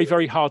it's very,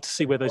 very hard to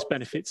see where those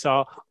benefits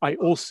are. I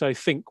also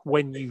think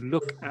when you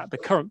look at the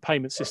current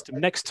payment system,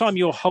 next time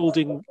you're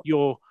holding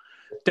your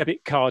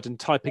debit card and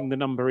typing the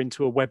number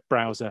into a web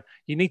browser,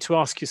 you need to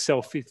ask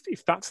yourself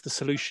if that's the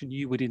solution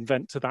you would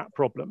invent to that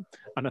problem.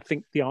 And I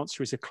think the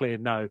answer is a clear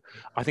no.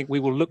 I think we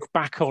will look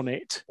back on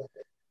it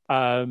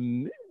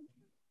 10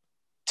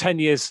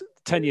 years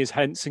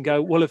hence and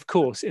go, well, of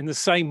course, in the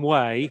same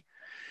way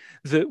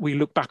that we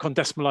look back on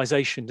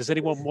decimalisation. Does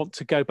anyone want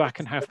to go back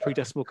and have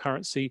pre-decimal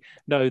currency?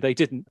 No, they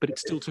didn't, but it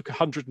still took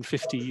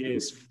 150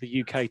 years for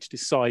the UK to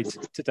decide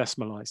to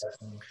decimalise.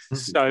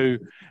 So,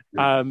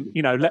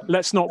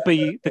 let's not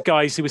be the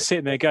guys who were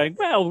sitting there going,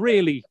 well,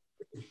 really,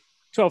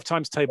 12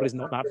 times table is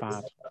not that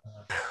bad.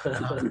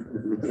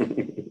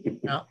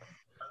 Yeah.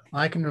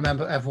 I can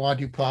remember Avoir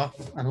du Pas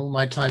and all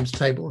my times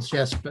tables,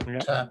 yes, but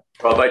 12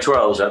 by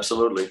 12s,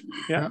 absolutely.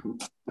 Yeah.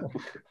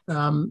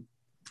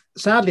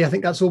 Sadly, I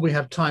think that's all we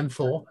have time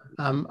for.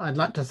 I'd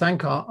like to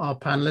thank our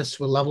panelists,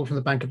 Will Lovell from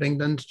the Bank of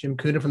England, Jim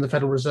Cooner from the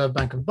Federal Reserve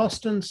Bank of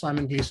Boston,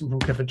 Simon Gleeson from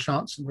Clifford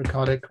Chance, and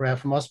Ricardo Correa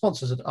from our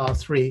sponsors at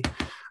R3.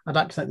 I'd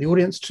like to thank the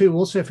audience too,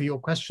 also for your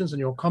questions and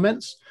your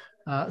comments.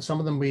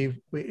 Some of them we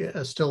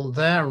are still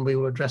there, and we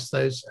will address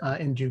those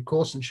in due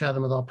course and share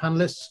them with our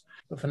panelists.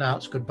 But for now,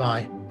 it's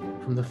goodbye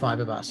from the five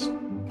of us.